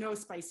green. There's no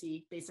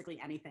spicy, basically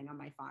anything on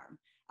my farm.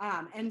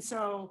 And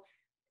so,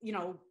 you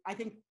know, I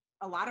think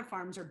a lot of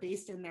farms are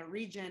based in their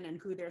region and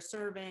who they're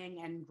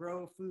serving and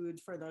grow food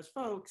for those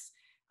folks.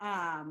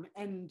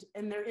 And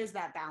there is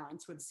that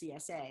balance with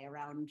CSA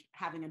around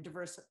having a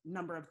diverse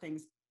number of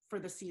things for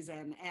the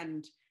season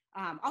and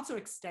also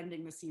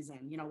extending the season.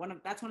 You know,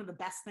 that's one of the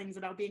best things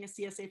about being a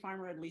CSA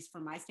farmer, at least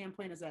from my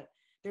standpoint, is that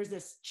there's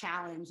this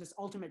challenge, this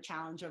ultimate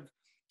challenge of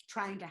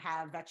trying to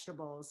have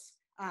vegetables.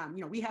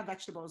 You know, we have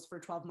vegetables for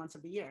 12 months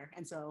of the year.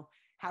 And so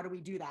how do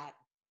we do that?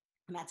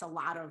 And it's a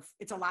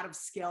lot of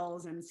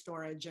skills and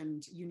storage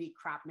and unique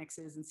crop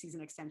mixes and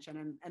season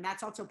extension. And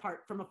that's also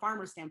from a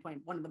farmer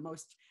standpoint, one of the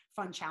most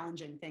fun,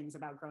 challenging things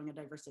about growing a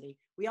diversity.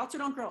 We also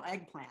don't grow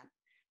eggplant,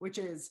 which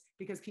is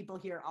because people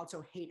here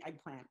also hate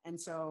eggplant. And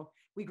so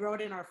we grow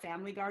it in our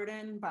family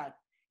garden, but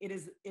it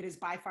is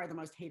by far the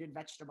most hated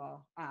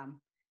vegetable.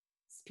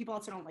 People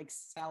also don't like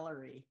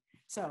celery.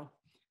 So,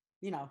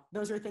 you know,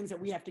 those are things that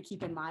we have to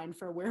keep in mind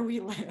for where we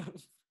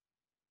live.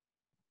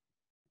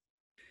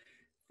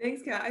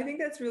 Thanks, Kat. I think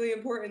that's really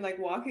important. Like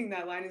walking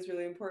that line is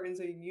really important.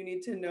 So you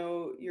need to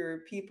know your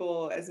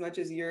people as much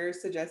as you're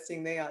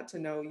suggesting they ought to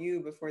know you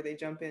before they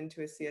jump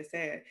into a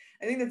CSA.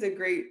 I think that's a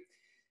great,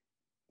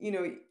 you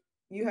know,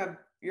 you have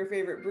your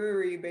favorite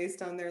brewery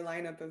based on their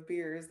lineup of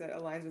beers that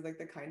aligns with like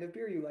the kind of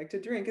beer you like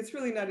to drink. It's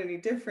really not any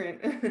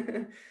different.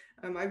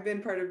 I've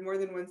been part of more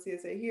than one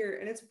CSA here,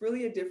 and it's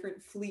really a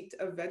different fleet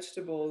of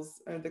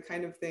vegetables, the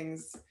kind of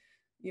things,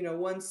 you know,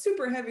 one's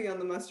super heavy on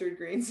the mustard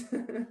greens,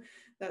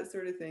 that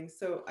sort of thing.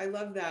 So I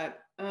love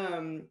that.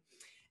 And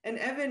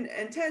Evan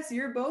and Tess,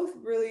 you're both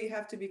really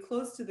have to be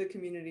close to the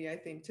community, I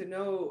think, to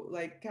know,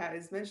 like Kat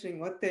is mentioning,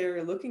 what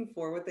they're looking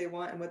for, what they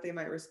want, and what they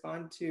might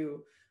respond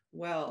to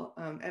well.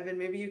 Evan,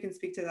 maybe you can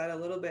speak to that a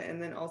little bit.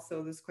 And then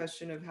also this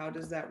question of how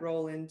does that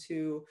roll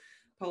into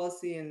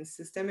policy and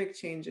systemic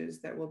changes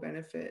that will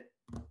benefit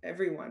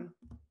everyone?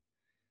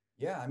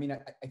 Yeah, I mean,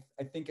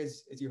 I think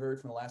as you heard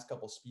from the last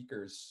couple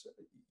speakers,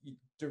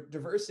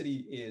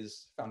 diversity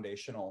is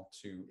foundational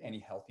to any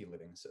healthy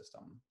living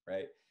system,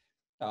 right?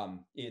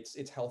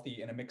 It's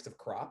healthy in a mix of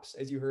crops,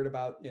 as you heard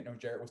about. You know,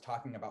 Jarret was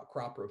talking about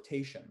crop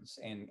rotations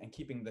and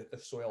keeping the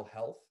soil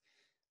health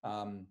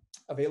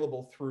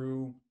available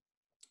through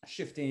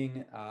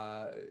shifting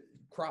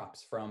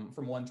crops from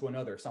one to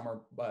another. Some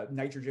are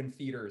nitrogen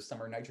feeders,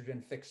 some are nitrogen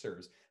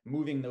fixers,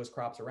 moving those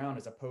crops around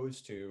as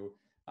opposed to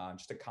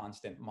just a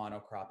constant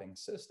monocropping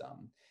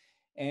system.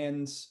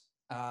 And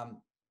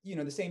you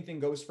know, the same thing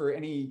goes for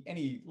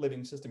any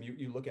living system.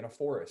 You look in a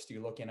forest,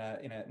 you look in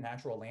a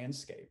natural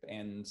landscape,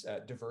 and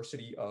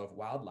diversity of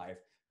wildlife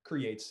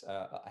creates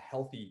a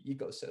healthy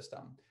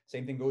ecosystem.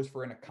 Same thing goes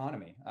for an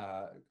economy,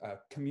 a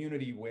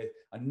community with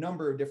a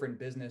number of different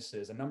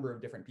businesses, a number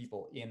of different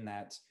people in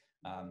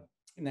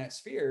that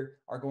sphere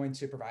are going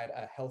to provide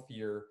a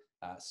healthier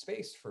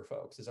space for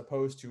folks, as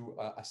opposed to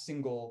a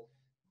single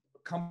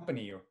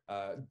company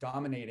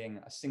dominating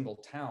a single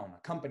town, a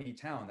company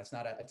town. It's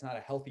not a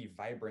healthy,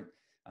 vibrant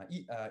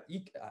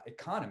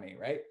economy,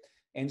 right?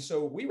 And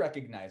so we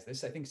recognize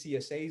this. I think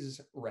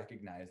CSAs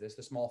recognize this.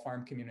 The small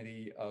farm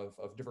community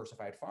of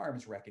diversified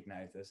farms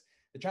recognize this.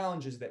 The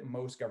challenge is that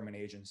most government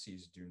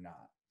agencies do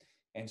not.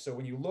 And so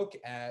when you look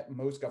at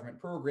most government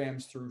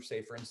programs through,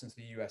 say, for instance,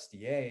 the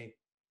USDA,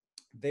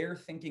 they're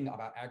thinking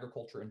about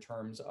agriculture in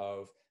terms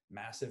of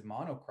massive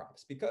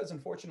monocrops, because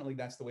unfortunately,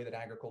 that's the way that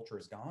agriculture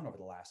has gone over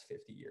the last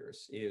 50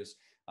 years, is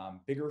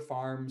bigger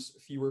farms,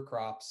 fewer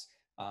crops.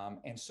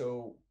 And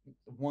so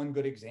one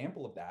good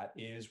example of that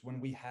is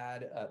when we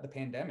had the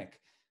pandemic.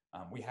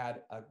 We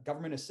had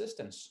government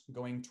assistance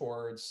going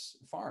towards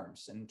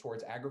farms and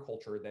towards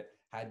agriculture that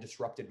had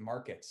disrupted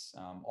markets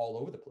all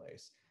over the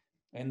place.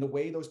 And the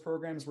way those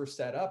programs were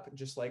set up,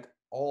 just like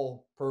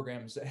all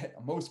programs,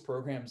 most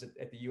programs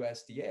at the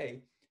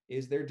USDA,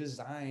 is they're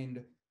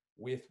designed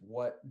with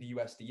what the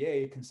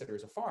USDA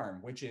considers a farm,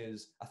 which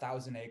is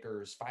 1,000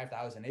 acres,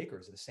 5,000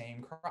 acres of the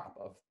same crop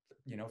of,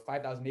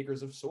 5,000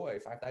 acres of soy,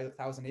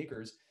 5,000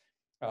 acres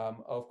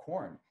of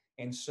corn.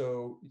 And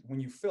so when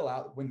you fill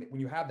out, when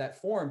you have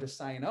that form to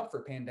sign up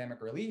for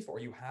pandemic relief, or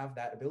you have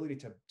that ability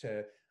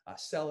to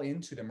sell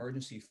into the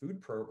emergency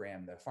food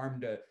program, the farm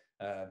to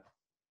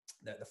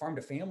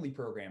family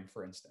program,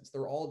 for instance,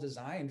 they're all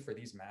designed for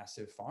these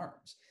massive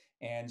farms.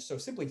 And so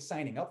simply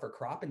signing up for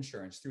crop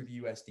insurance through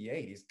the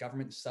USDA, these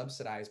government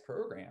subsidized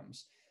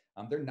programs,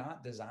 they're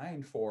not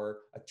designed for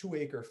a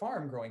 2-acre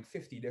farm growing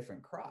 50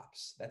 different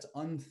crops. That's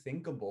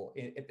unthinkable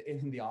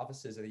in the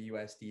offices of the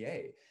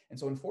USDA. And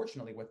so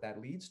unfortunately, what that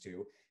leads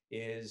to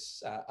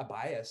is a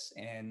bias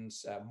and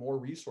more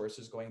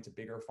resources going to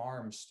bigger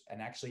farms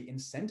and actually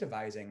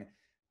incentivizing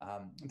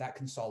that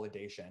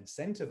consolidation,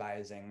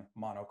 incentivizing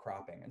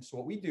monocropping. And so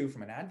what we do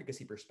from an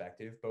advocacy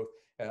perspective, both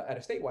at a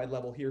statewide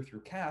level here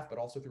through CAF, but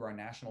also through our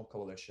national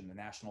coalition, the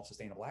National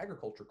Sustainable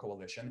Agriculture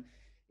Coalition,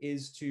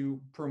 is to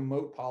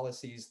promote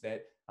policies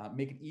that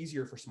make it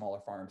easier for smaller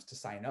farms to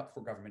sign up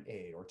for government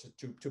aid, or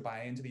to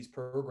buy into these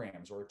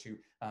programs, or to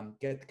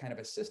get the kind of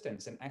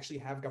assistance, and actually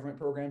have government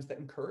programs that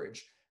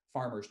encourage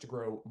farmers to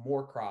grow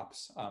more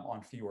crops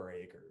on fewer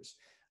acres.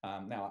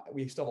 Now,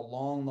 we still have a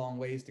long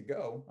ways to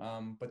go,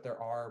 but there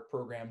are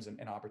programs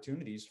and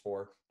opportunities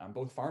for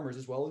both farmers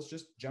as well as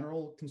just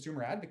general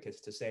consumer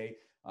advocates to say,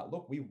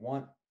 look, we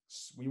want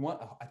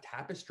a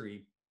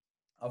tapestry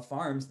of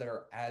farms that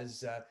are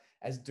as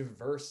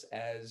diverse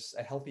as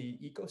a healthy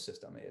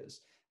ecosystem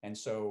is. And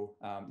so,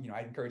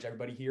 I encourage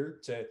everybody here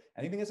to,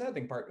 I think that's another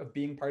thing part of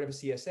being part of a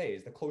CSA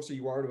is the closer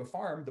you are to a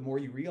farm, the more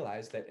you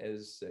realize that,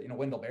 as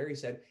Wendell Berry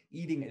said,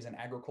 eating is an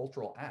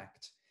agricultural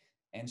act.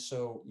 And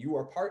so you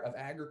are part of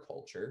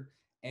agriculture,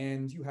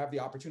 and you have the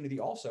opportunity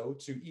also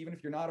to, even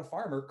if you're not a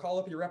farmer, call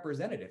up your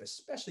representative,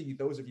 especially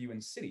those of you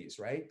in cities,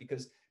 right?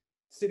 Because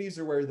cities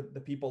are where the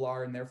people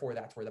are, and therefore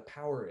that's where the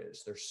power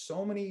is. There's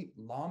so many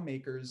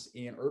lawmakers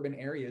in urban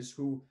areas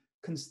who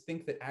can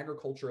think that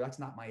agriculture, that's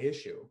not my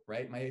issue,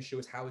 right? My issue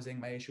is housing,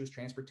 my issue is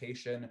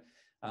transportation.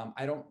 I'm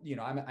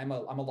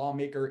a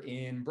lawmaker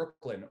in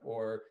Brooklyn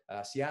or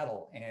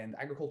Seattle, and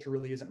agriculture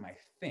really isn't my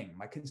thing.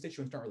 My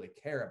constituents don't really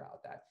care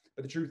about that.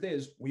 But the truth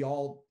is, we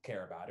all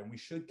care about it, and we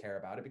should care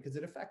about it because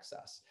it affects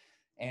us.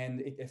 And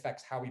it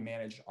affects how we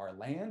manage our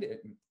land.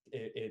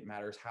 It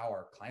matters how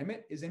our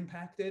climate is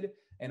impacted,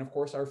 and of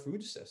course, our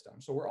food system.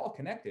 So we're all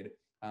connected,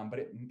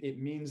 but it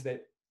means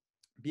that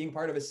being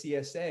part of a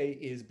CSA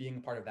is being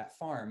part of that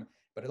farm,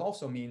 but it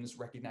also means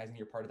recognizing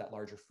you're part of that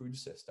larger food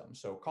system.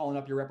 So calling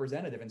up your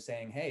representative and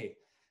saying, hey,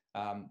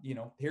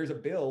 here's a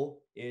bill,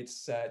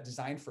 it's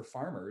designed for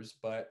farmers,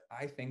 but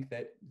I think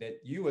that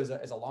you as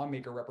a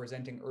lawmaker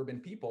representing urban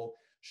people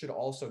should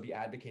also be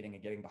advocating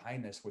and getting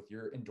behind this with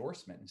your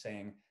endorsement and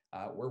saying,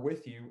 we're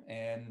with you,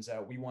 and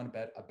we want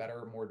a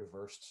better, more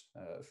diverse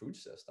food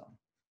system.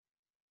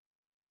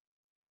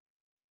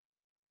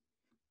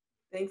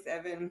 Thanks,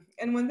 Evan.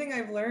 And one thing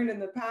I've learned in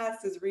the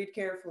past is read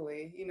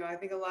carefully. I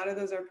think a lot of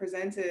those are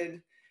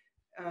presented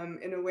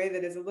in a way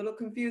that is a little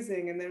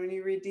confusing. And then when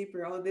you read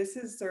deeper, oh, this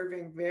is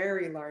serving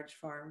very large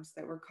farms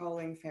that we're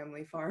calling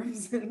family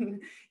farms.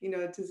 And,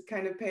 to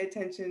kind of pay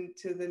attention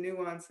to the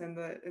nuance and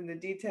the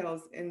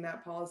details in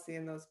that policy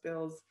and those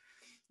bills.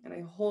 And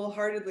I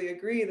wholeheartedly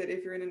agree that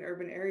if you're in an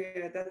urban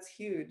area, that's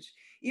huge.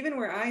 Even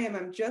where I am,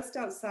 I'm just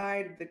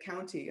outside the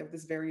county of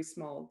this very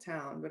small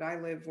town, but I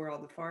live where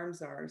all the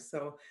farms are.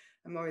 So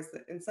I'm always,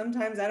 and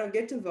sometimes I don't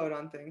get to vote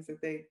on things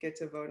that they get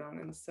to vote on.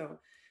 And so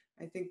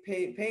I think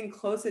paying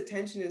close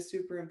attention is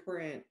super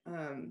important.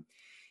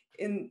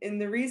 In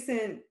the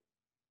recent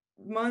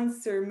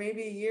months or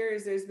maybe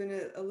years, there's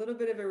been a little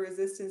bit of a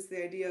resistance to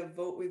the idea of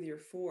vote with your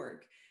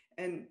fork.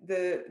 And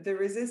the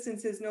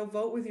resistance is no,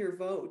 vote with your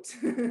vote.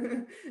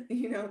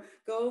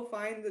 Go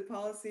find the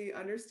policy,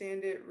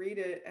 understand it, read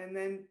it, and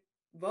then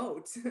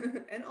vote.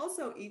 And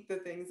also eat the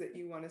things that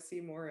you want to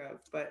see more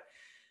of. But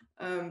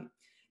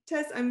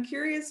Tess, I'm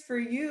curious for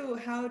you,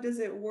 how does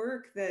it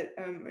work that,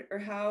 or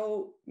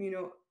how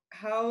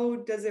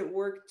does it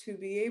work to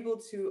be able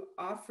to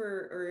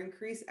offer or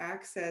increase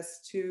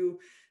access to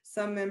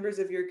some members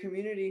of your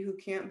community who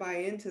can't buy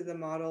into the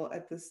model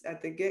at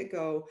the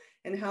get-go?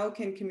 And how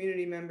can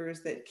community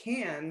members that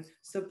can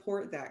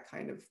support that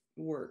kind of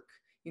work?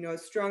 A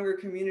stronger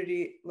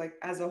community, like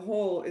as a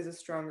whole, is a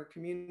stronger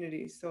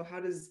community. So how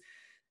does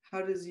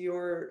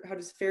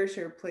Fair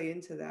Share play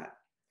into that?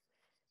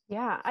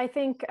 Yeah, I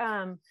think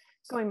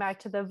going back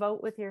to the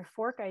vote with your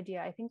fork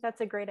idea, I think that's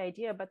a great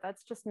idea, but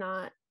that's just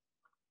not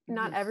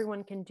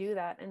everyone can do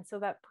that. And so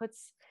that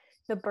puts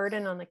the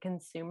burden on the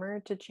consumer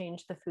to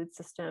change the food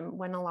system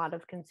when a lot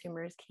of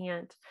consumers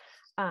can't.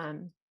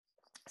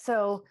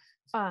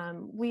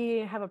 We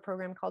have a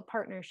program called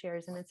Partner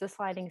Shares, and it's a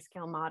sliding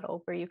scale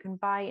model where you can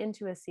buy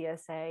into a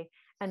CSA,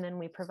 and then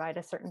we provide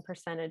a certain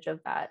percentage of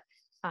that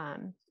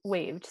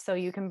waived. So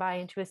you can buy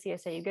into a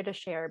CSA, you get a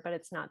share, but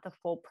it's not the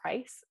full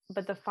price,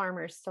 but the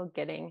farmer's still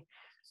getting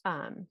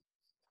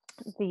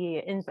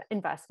the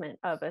investment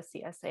of a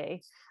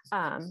CSA.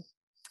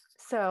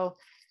 So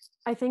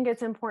I think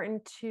it's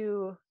important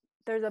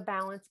there's a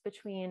balance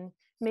between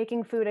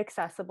making food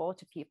accessible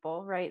to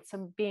people, right?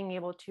 So being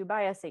able to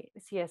buy a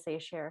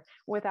CSA share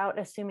without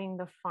assuming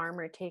the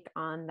farmer take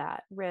on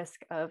that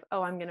risk of,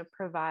 oh, I'm going to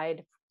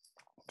provide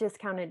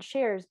discounted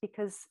shares,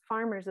 because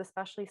farmers,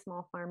 especially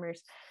small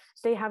farmers,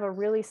 they have a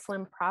really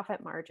slim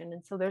profit margin.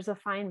 And so there's a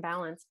fine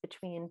balance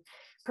between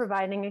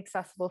providing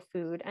accessible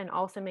food and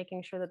also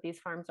making sure that these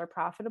farms are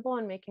profitable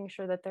and making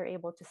sure that they're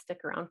able to stick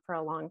around for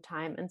a long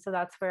time. And so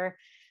that's where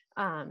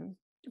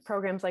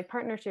programs like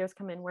partner shares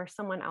come in, where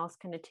someone else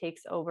kind of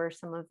takes over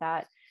some of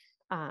that,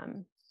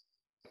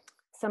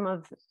 some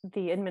of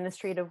the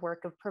administrative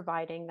work of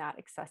providing that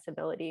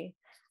accessibility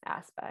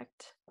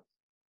aspect.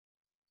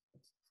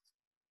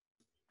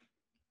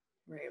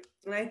 Right.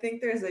 And I think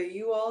there's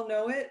you all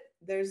know it,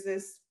 there's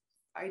this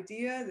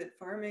idea that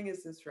farming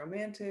is this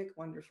romantic,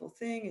 wonderful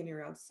thing, and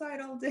you're outside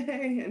all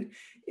day, and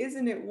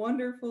isn't it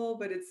wonderful?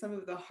 But it's some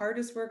of the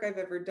hardest work I've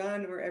ever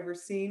done or ever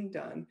seen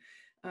done.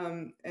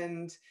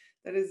 And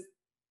that is,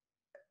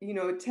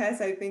 Tess,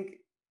 I think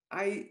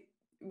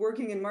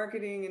working in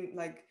marketing, and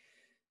like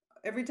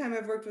every time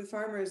I've worked with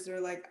farmers,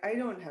 they're like, I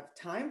don't have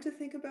time to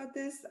think about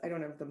this. I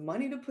don't have the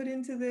money to put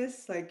into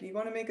this. Like, you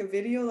want to make a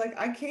video? Like,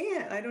 I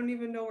can't. I don't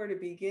even know where to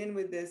begin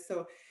with this.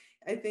 So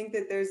I think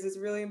that there's this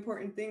really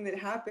important thing that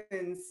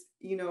happens,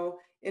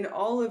 in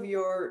all of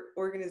your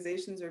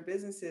organizations or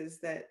businesses,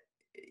 that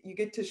you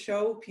get to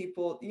show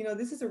people,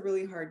 this is a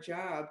really hard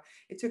job.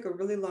 It took a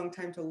really long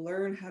time to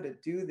learn how to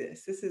do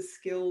this. This is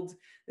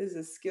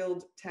a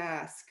skilled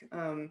task.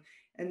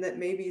 And that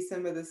maybe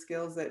some of the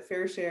skills that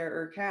Fair Share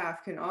or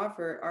CAF can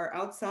offer are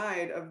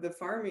outside of the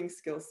farming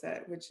skill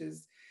set, which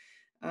is,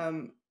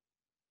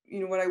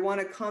 what I want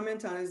to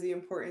comment on is the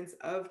importance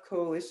of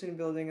coalition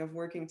building, of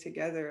working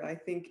together. I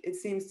think it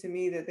seems to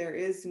me that there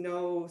is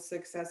no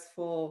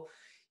successful,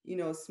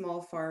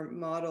 small farm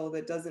model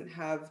that doesn't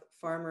have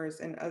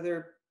farmers and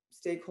other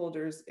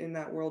stakeholders in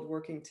that world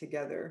working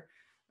together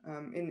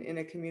in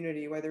a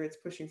community, whether it's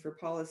pushing for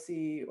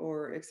policy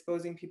or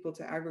exposing people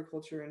to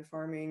agriculture and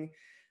farming,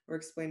 or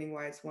explaining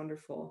why it's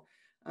wonderful.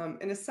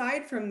 And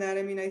aside from that,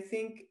 I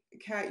think,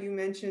 Kat, you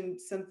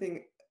mentioned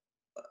something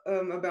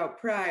about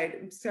pride.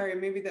 I'm sorry,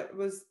 maybe that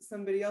was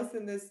somebody else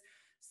in this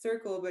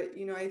circle, but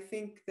I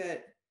think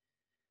that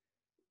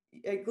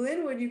at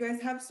Glynwood, you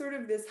guys have sort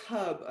of this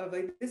hub of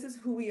like, this is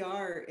who we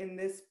are in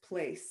this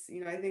place.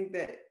 I think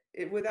that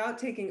without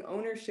taking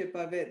ownership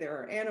of it, there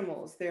are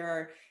animals,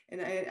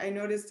 and I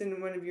noticed in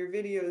one of your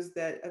videos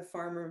that a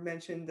farmer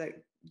mentioned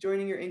that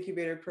joining your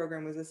incubator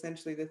program was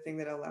essentially the thing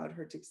that allowed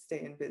her to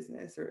stay in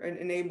business, or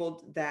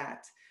enabled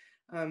that.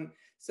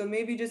 So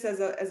maybe just as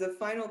a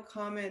final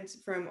comment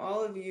from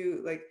all of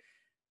you, like,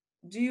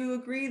 do you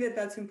agree that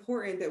that's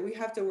important, that we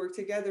have to work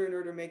together in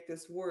order to make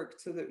this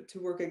work, to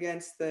work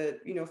against the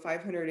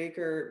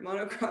 500-acre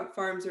monocrop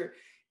farms, or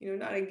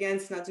not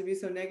against, not to be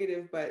so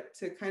negative, but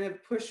to kind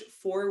of push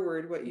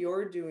forward what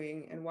you're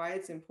doing and why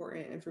it's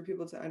important, and for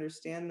people to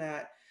understand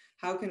that,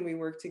 how can we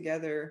work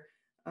together?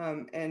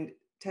 And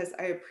Tess,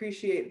 I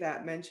appreciate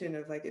that mention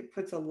of like, it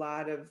puts a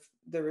lot of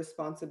the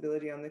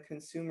responsibility on the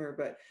consumer,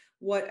 but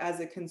what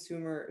as a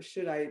consumer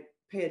should I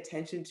pay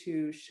attention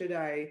to? Should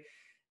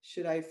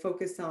I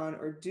focus on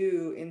or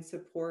do in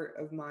support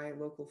of my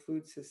local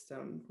food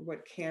system?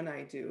 What can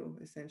I do,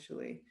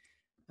 essentially?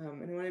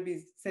 And I want to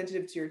be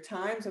sensitive to your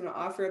time, so I'm going to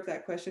offer up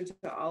that question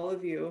to all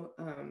of you.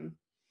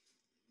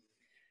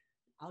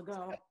 I'll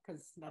go,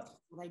 because that's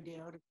what I do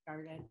to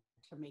start it,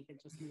 to make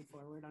it just move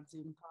forward on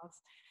Zoom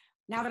calls.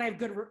 Now that I have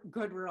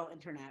good rural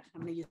internet,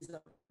 I'm going to use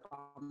up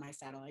all my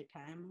satellite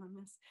time on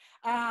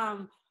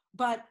this.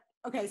 But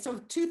okay, so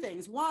two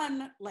things.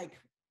 One, like,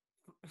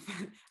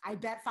 I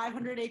bet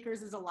 500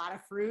 acres is a lot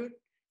of fruit.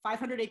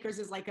 500 acres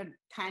is like a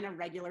kind of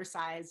regular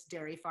size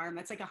dairy farm.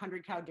 That's like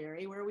 100 cow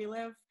dairy where we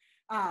live.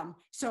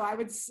 So I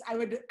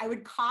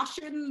would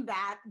caution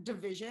that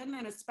division,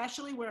 and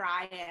especially where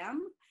I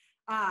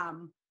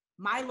am.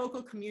 My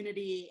local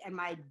community and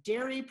my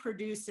dairy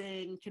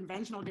producing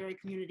conventional dairy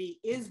community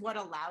is what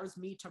allows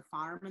me to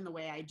farm in the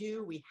way I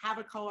do. We have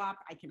a co-op.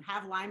 I can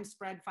have lime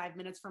spread 5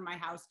 minutes from my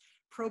house.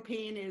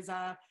 Propane is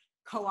a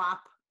co-op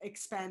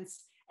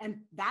expense. And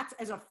that's,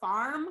 as a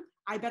farm,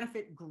 I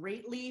benefit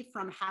greatly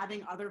from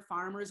having other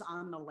farmers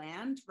on the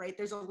land, right?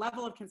 There's a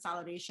level of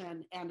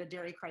consolidation and a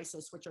dairy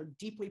crisis, which are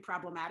deeply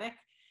problematic,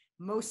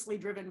 mostly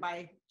driven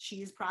by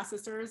cheese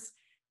processors,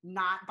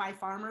 not by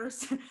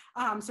farmers.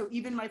 So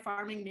even my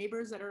farming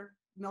neighbors that are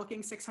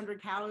milking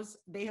 600 cows,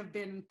 they have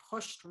been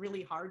pushed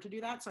really hard to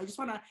do that. So I just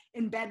want to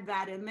embed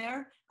that in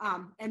there.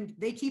 And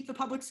they keep the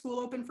public school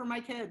open for my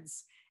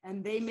kids,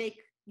 and they make,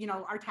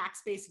 our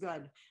tax base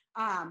good.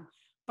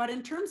 But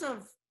in terms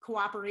of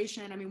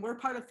cooperation, we're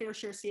part of Fair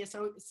Share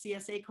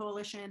CSA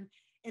Coalition.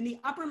 In the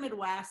upper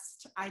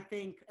Midwest, I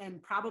think,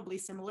 and probably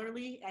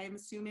similarly, I am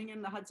assuming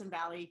in the Hudson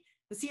Valley,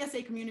 the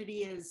CSA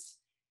community is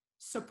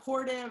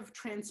supportive,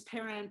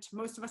 transparent.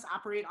 Most of us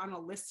operate on a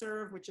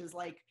listserv, which is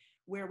like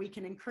where we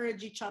can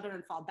encourage each other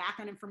and fall back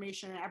on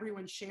information, and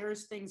everyone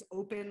shares things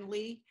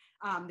openly.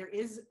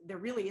 There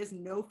really is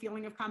no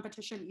feeling of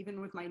competition,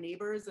 even with my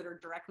neighbors that are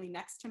directly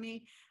next to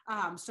me.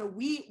 So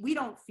we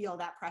don't feel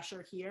that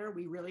pressure here.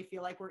 We really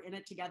feel like we're in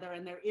it together,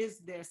 and there is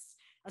this,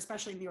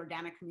 especially in the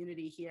organic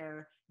community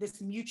here,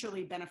 this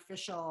mutually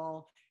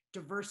beneficial,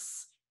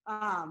 diverse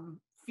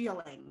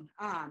feeling,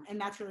 and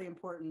that's really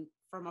important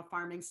from a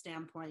farming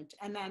standpoint.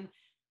 And then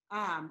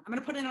I'm going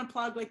to put in a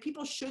plug, like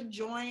people should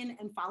join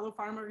and follow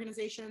farm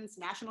organizations.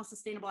 National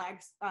Sustainable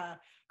Ag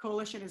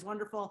Coalition is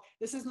wonderful.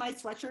 This is my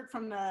sweatshirt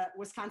from the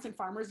Wisconsin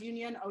Farmers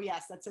Union. Oh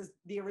yes, that says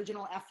the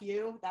original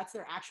FU. That's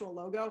their actual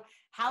logo.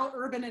 How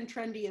urban and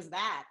trendy is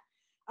that?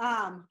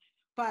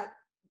 But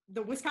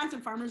the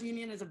Wisconsin Farmers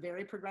Union is a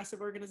very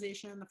progressive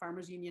organization. The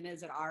Farmers Union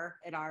is at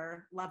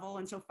our level.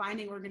 And so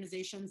finding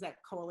organizations that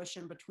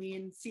coalition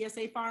between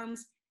CSA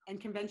farms and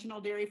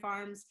conventional dairy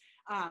farms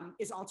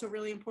is also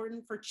really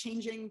important for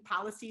changing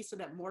policy so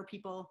that more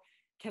people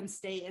can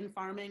stay in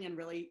farming and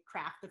really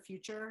craft the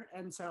future.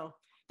 And so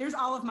there's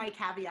all of my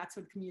caveats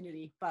with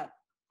community, but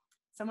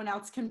someone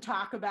else can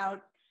talk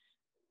about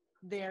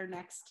their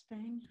next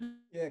thing.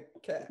 Yeah,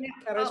 Kat,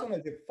 I just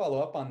wanted to follow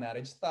up on that. I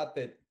just thought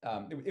that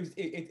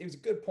it was a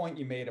good point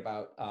you made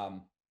about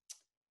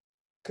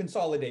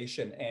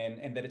consolidation,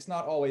 and that it's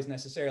not always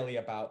necessarily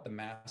about the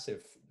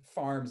massive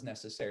farms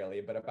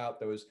necessarily, but about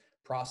those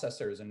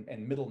processors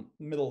and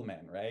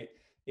middlemen, right?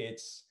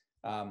 It's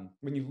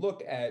when you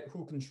look at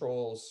who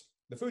controls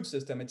the food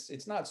system,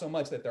 it's not so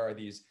much that there are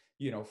these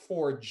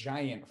 4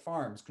 giant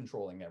farms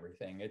controlling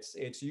everything.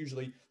 It's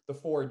usually the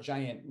 4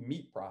 giant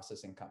meat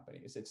processing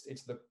companies.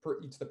 It's the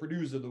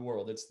Purdue's of the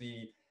world. It's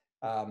the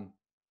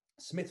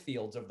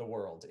Smithfields of the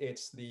world.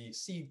 It's the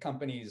seed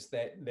companies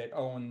that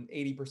own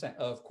 80%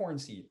 of corn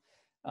seed.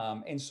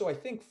 And so I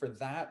think for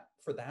that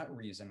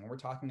reason, when we're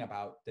talking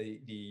about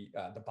the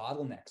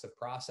bottlenecks of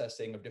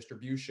processing, of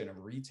distribution, of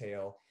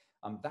retail,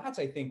 that's,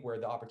 I think, where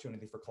the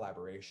opportunity for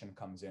collaboration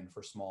comes in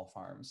for small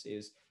farms,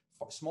 is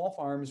small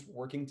farms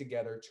working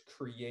together to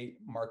create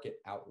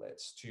market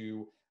outlets,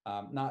 to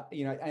not,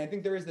 I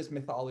think there is this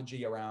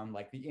mythology around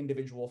like the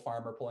individual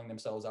farmer pulling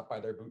themselves up by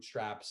their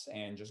bootstraps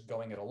and just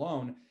going it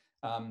alone.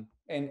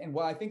 And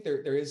while I think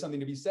there is something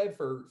to be said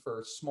for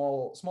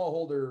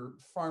smallholder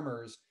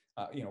farmers,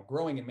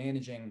 growing and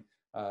managing,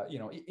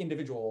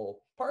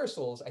 individual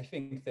parcels, I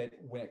think that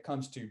when it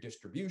comes to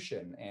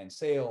distribution and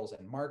sales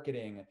and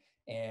marketing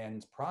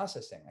and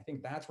processing, I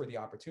think that's where the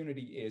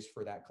opportunity is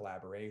for that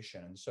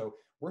collaboration. And so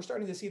we're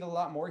starting to see it a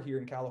lot more here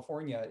in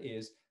California,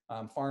 is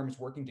farms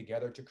working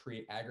together to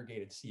create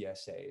aggregated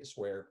CSAs,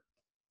 where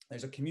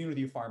there's a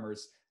community of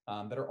farmers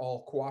that are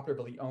all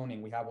cooperatively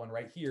owning. We have one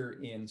right here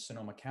in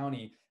Sonoma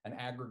County, an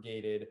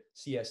aggregated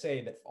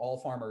CSA that all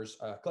farmers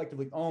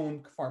collectively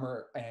own,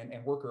 farmer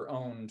and worker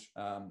owned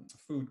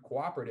food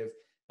cooperative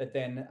that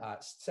then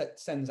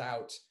sends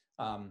out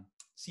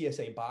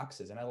CSA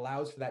boxes, and it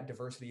allows for that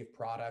diversity of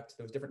product,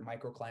 those different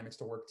microclimates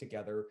to work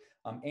together,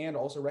 and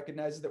also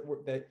recognizes that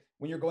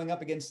when you're going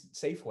up against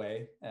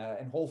Safeway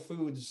and Whole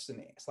Foods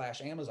and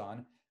 /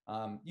 Amazon,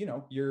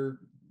 you're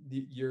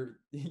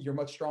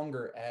much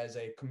stronger as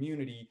a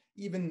community.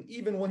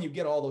 Even when you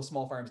get all those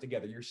small farms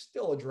together, you're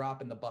still a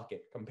drop in the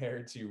bucket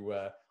compared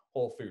to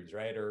Whole Foods,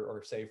 right,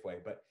 or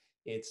Safeway. But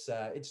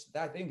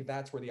I think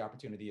that's where the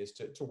opportunity is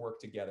to work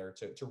together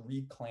to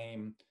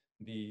reclaim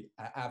the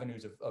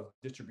avenues of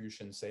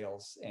distribution,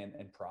 sales,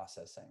 and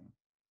processing.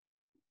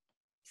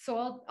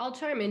 So I'll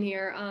chime in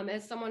here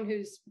as someone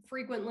who's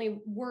frequently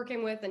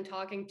working with and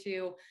talking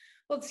to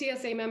both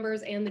CSA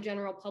members and the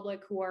general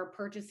public who are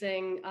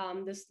purchasing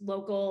this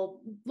local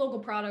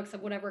products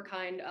of whatever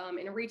kind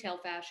in a retail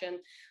fashion.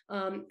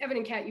 Evan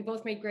and Kat, you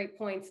both made great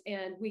points,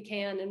 and we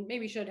can and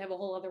maybe should have a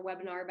whole other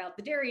webinar about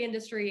the dairy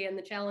industry and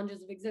the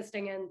challenges of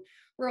existing in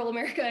rural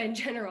America in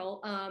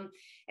general.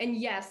 And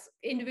yes,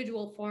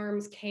 individual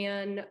farms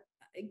can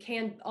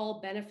all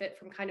benefit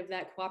from kind of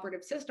that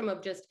cooperative system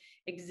of just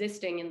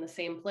existing in the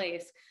same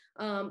place.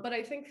 But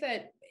I think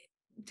that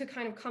to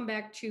kind of come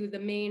back to the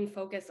main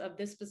focus of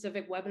this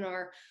specific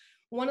webinar,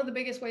 one of the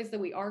biggest ways that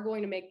we are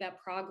going to make that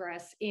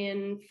progress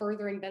in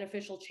furthering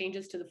beneficial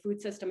changes to the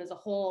food system as a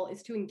whole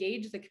is to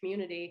engage the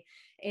community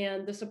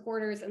and the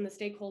supporters and the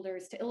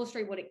stakeholders to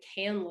illustrate what it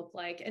can look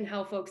like and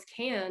how folks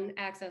can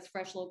access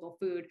fresh local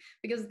food,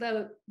 because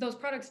those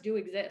products do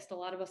exist. A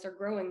lot of us are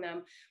growing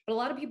them, but a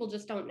lot of people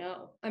just don't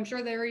know. I'm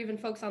sure there are even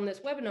folks on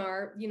this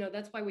webinar,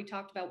 that's why we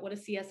talked about what a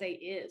CSA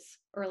is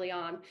early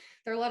on.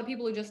 There are a lot of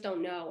people who just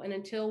don't know. And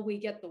until we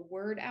get the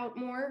word out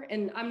more,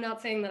 and I'm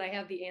not saying that I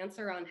have the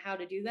answer on how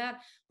to do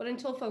that, but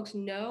until folks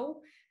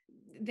know,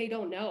 they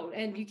don't know,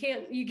 and they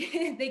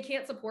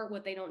can't support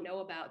what they don't know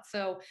about.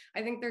 So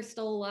I think there's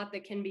still a lot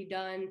that can be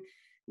done,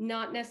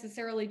 not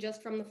necessarily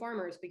just from the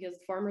farmers, because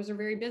the farmers are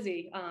very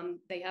busy.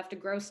 They have to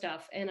grow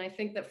stuff. And I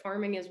think that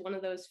farming is one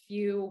of those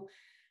few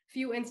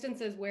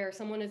instances where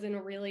someone is in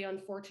a really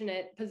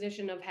unfortunate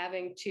position of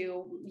having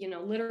to,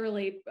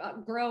 literally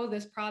grow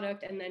this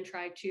product and then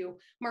try to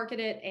market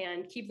it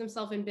and keep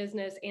themselves in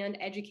business and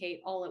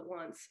educate all at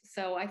once.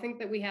 So I think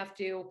that we have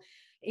to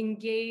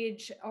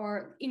engage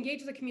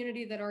the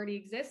community that already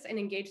exists and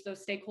engage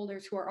those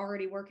stakeholders who are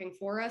already working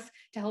for us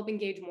to help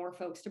engage more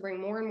folks, to bring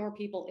more and more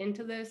people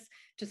into this,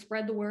 to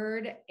spread the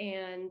word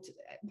and,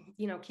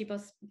 you know, keep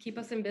us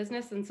in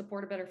business and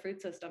support a better food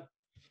system.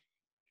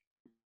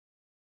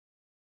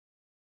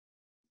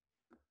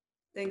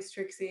 Thanks,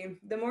 Trixie.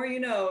 The more you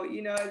know,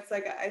 it's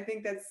like, I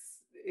think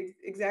that's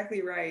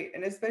exactly right.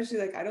 And especially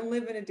like, I don't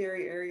live in a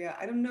dairy area.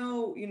 I don't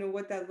know,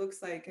 what that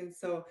looks like. And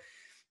so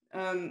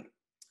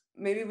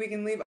maybe we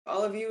can leave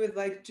all of you with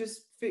like,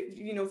 just,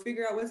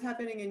 figure out what's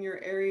happening in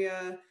your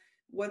area,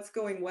 what's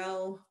going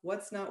well,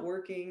 what's not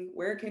working,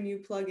 where can you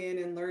plug in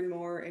and learn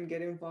more and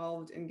get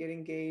involved and get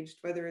engaged,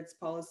 whether it's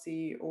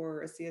policy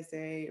or a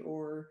CSA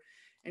or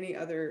any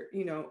other,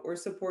 or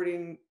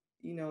supporting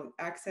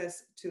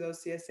access to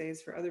those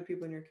CSAs for other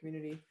people in your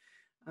community.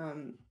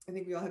 I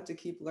think we all have to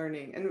keep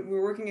learning, and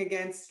we're working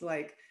against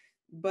like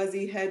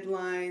buzzy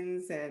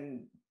headlines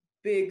and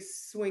big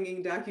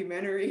swinging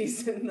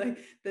documentaries, and like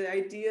the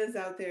ideas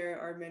out there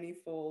are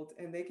manyfold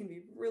and they can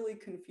be really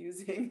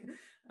confusing.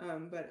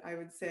 But I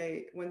would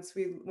say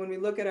when we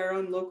look at our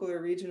own local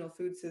or regional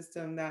food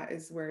system, that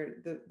is where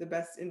the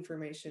best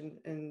information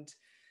and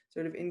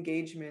sort of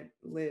engagement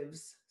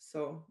lives.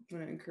 So I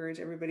want to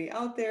encourage everybody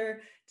out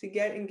there to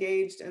get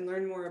engaged and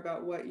learn more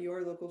about what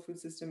your local food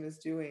system is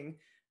doing.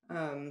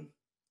 And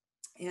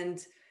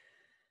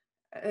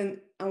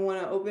I want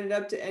to open it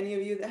up to any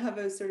of you that have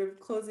a sort of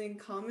closing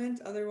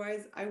comment.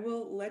 Otherwise, I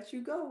will let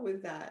you go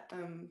with that.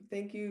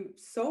 Thank you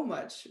so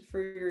much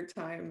for your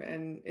time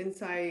and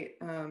insight.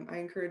 I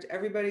encourage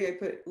everybody, I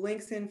put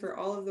links in for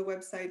all of the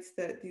websites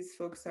that these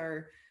folks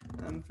are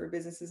for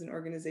businesses and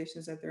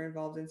organizations that they're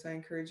involved in. So I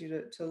encourage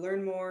you to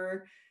learn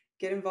more,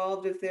 get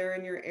involved if they're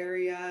in your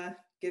area,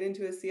 get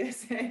into a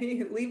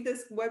CSA, leave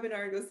this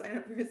webinar and go sign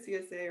up for a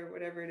CSA or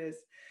whatever it is.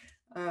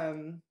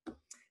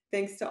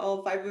 Thanks to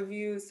all 5 of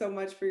you so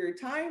much for your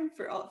time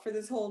for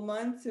this whole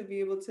month, to be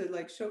able to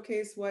like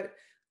showcase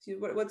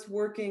what's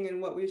working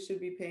and what we should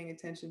be paying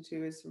attention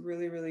to. Is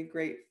really, really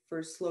great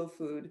for slow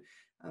food.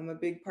 A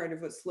big part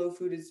of what slow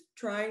food is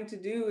trying to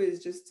do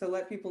is just to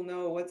let people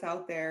know what's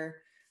out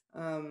there,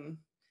 and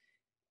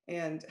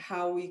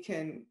how we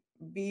can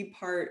be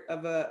part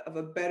of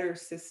a better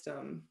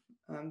system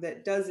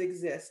that does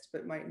exist,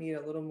 but might need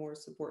a little more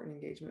support and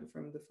engagement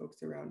from the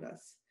folks around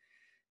us.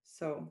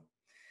 So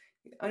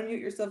unmute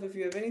yourself if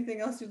you have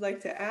anything else you'd like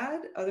to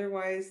add.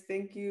 Otherwise,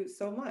 thank you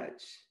so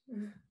much.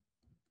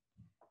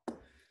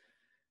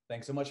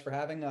 Thanks so much for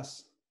having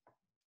us.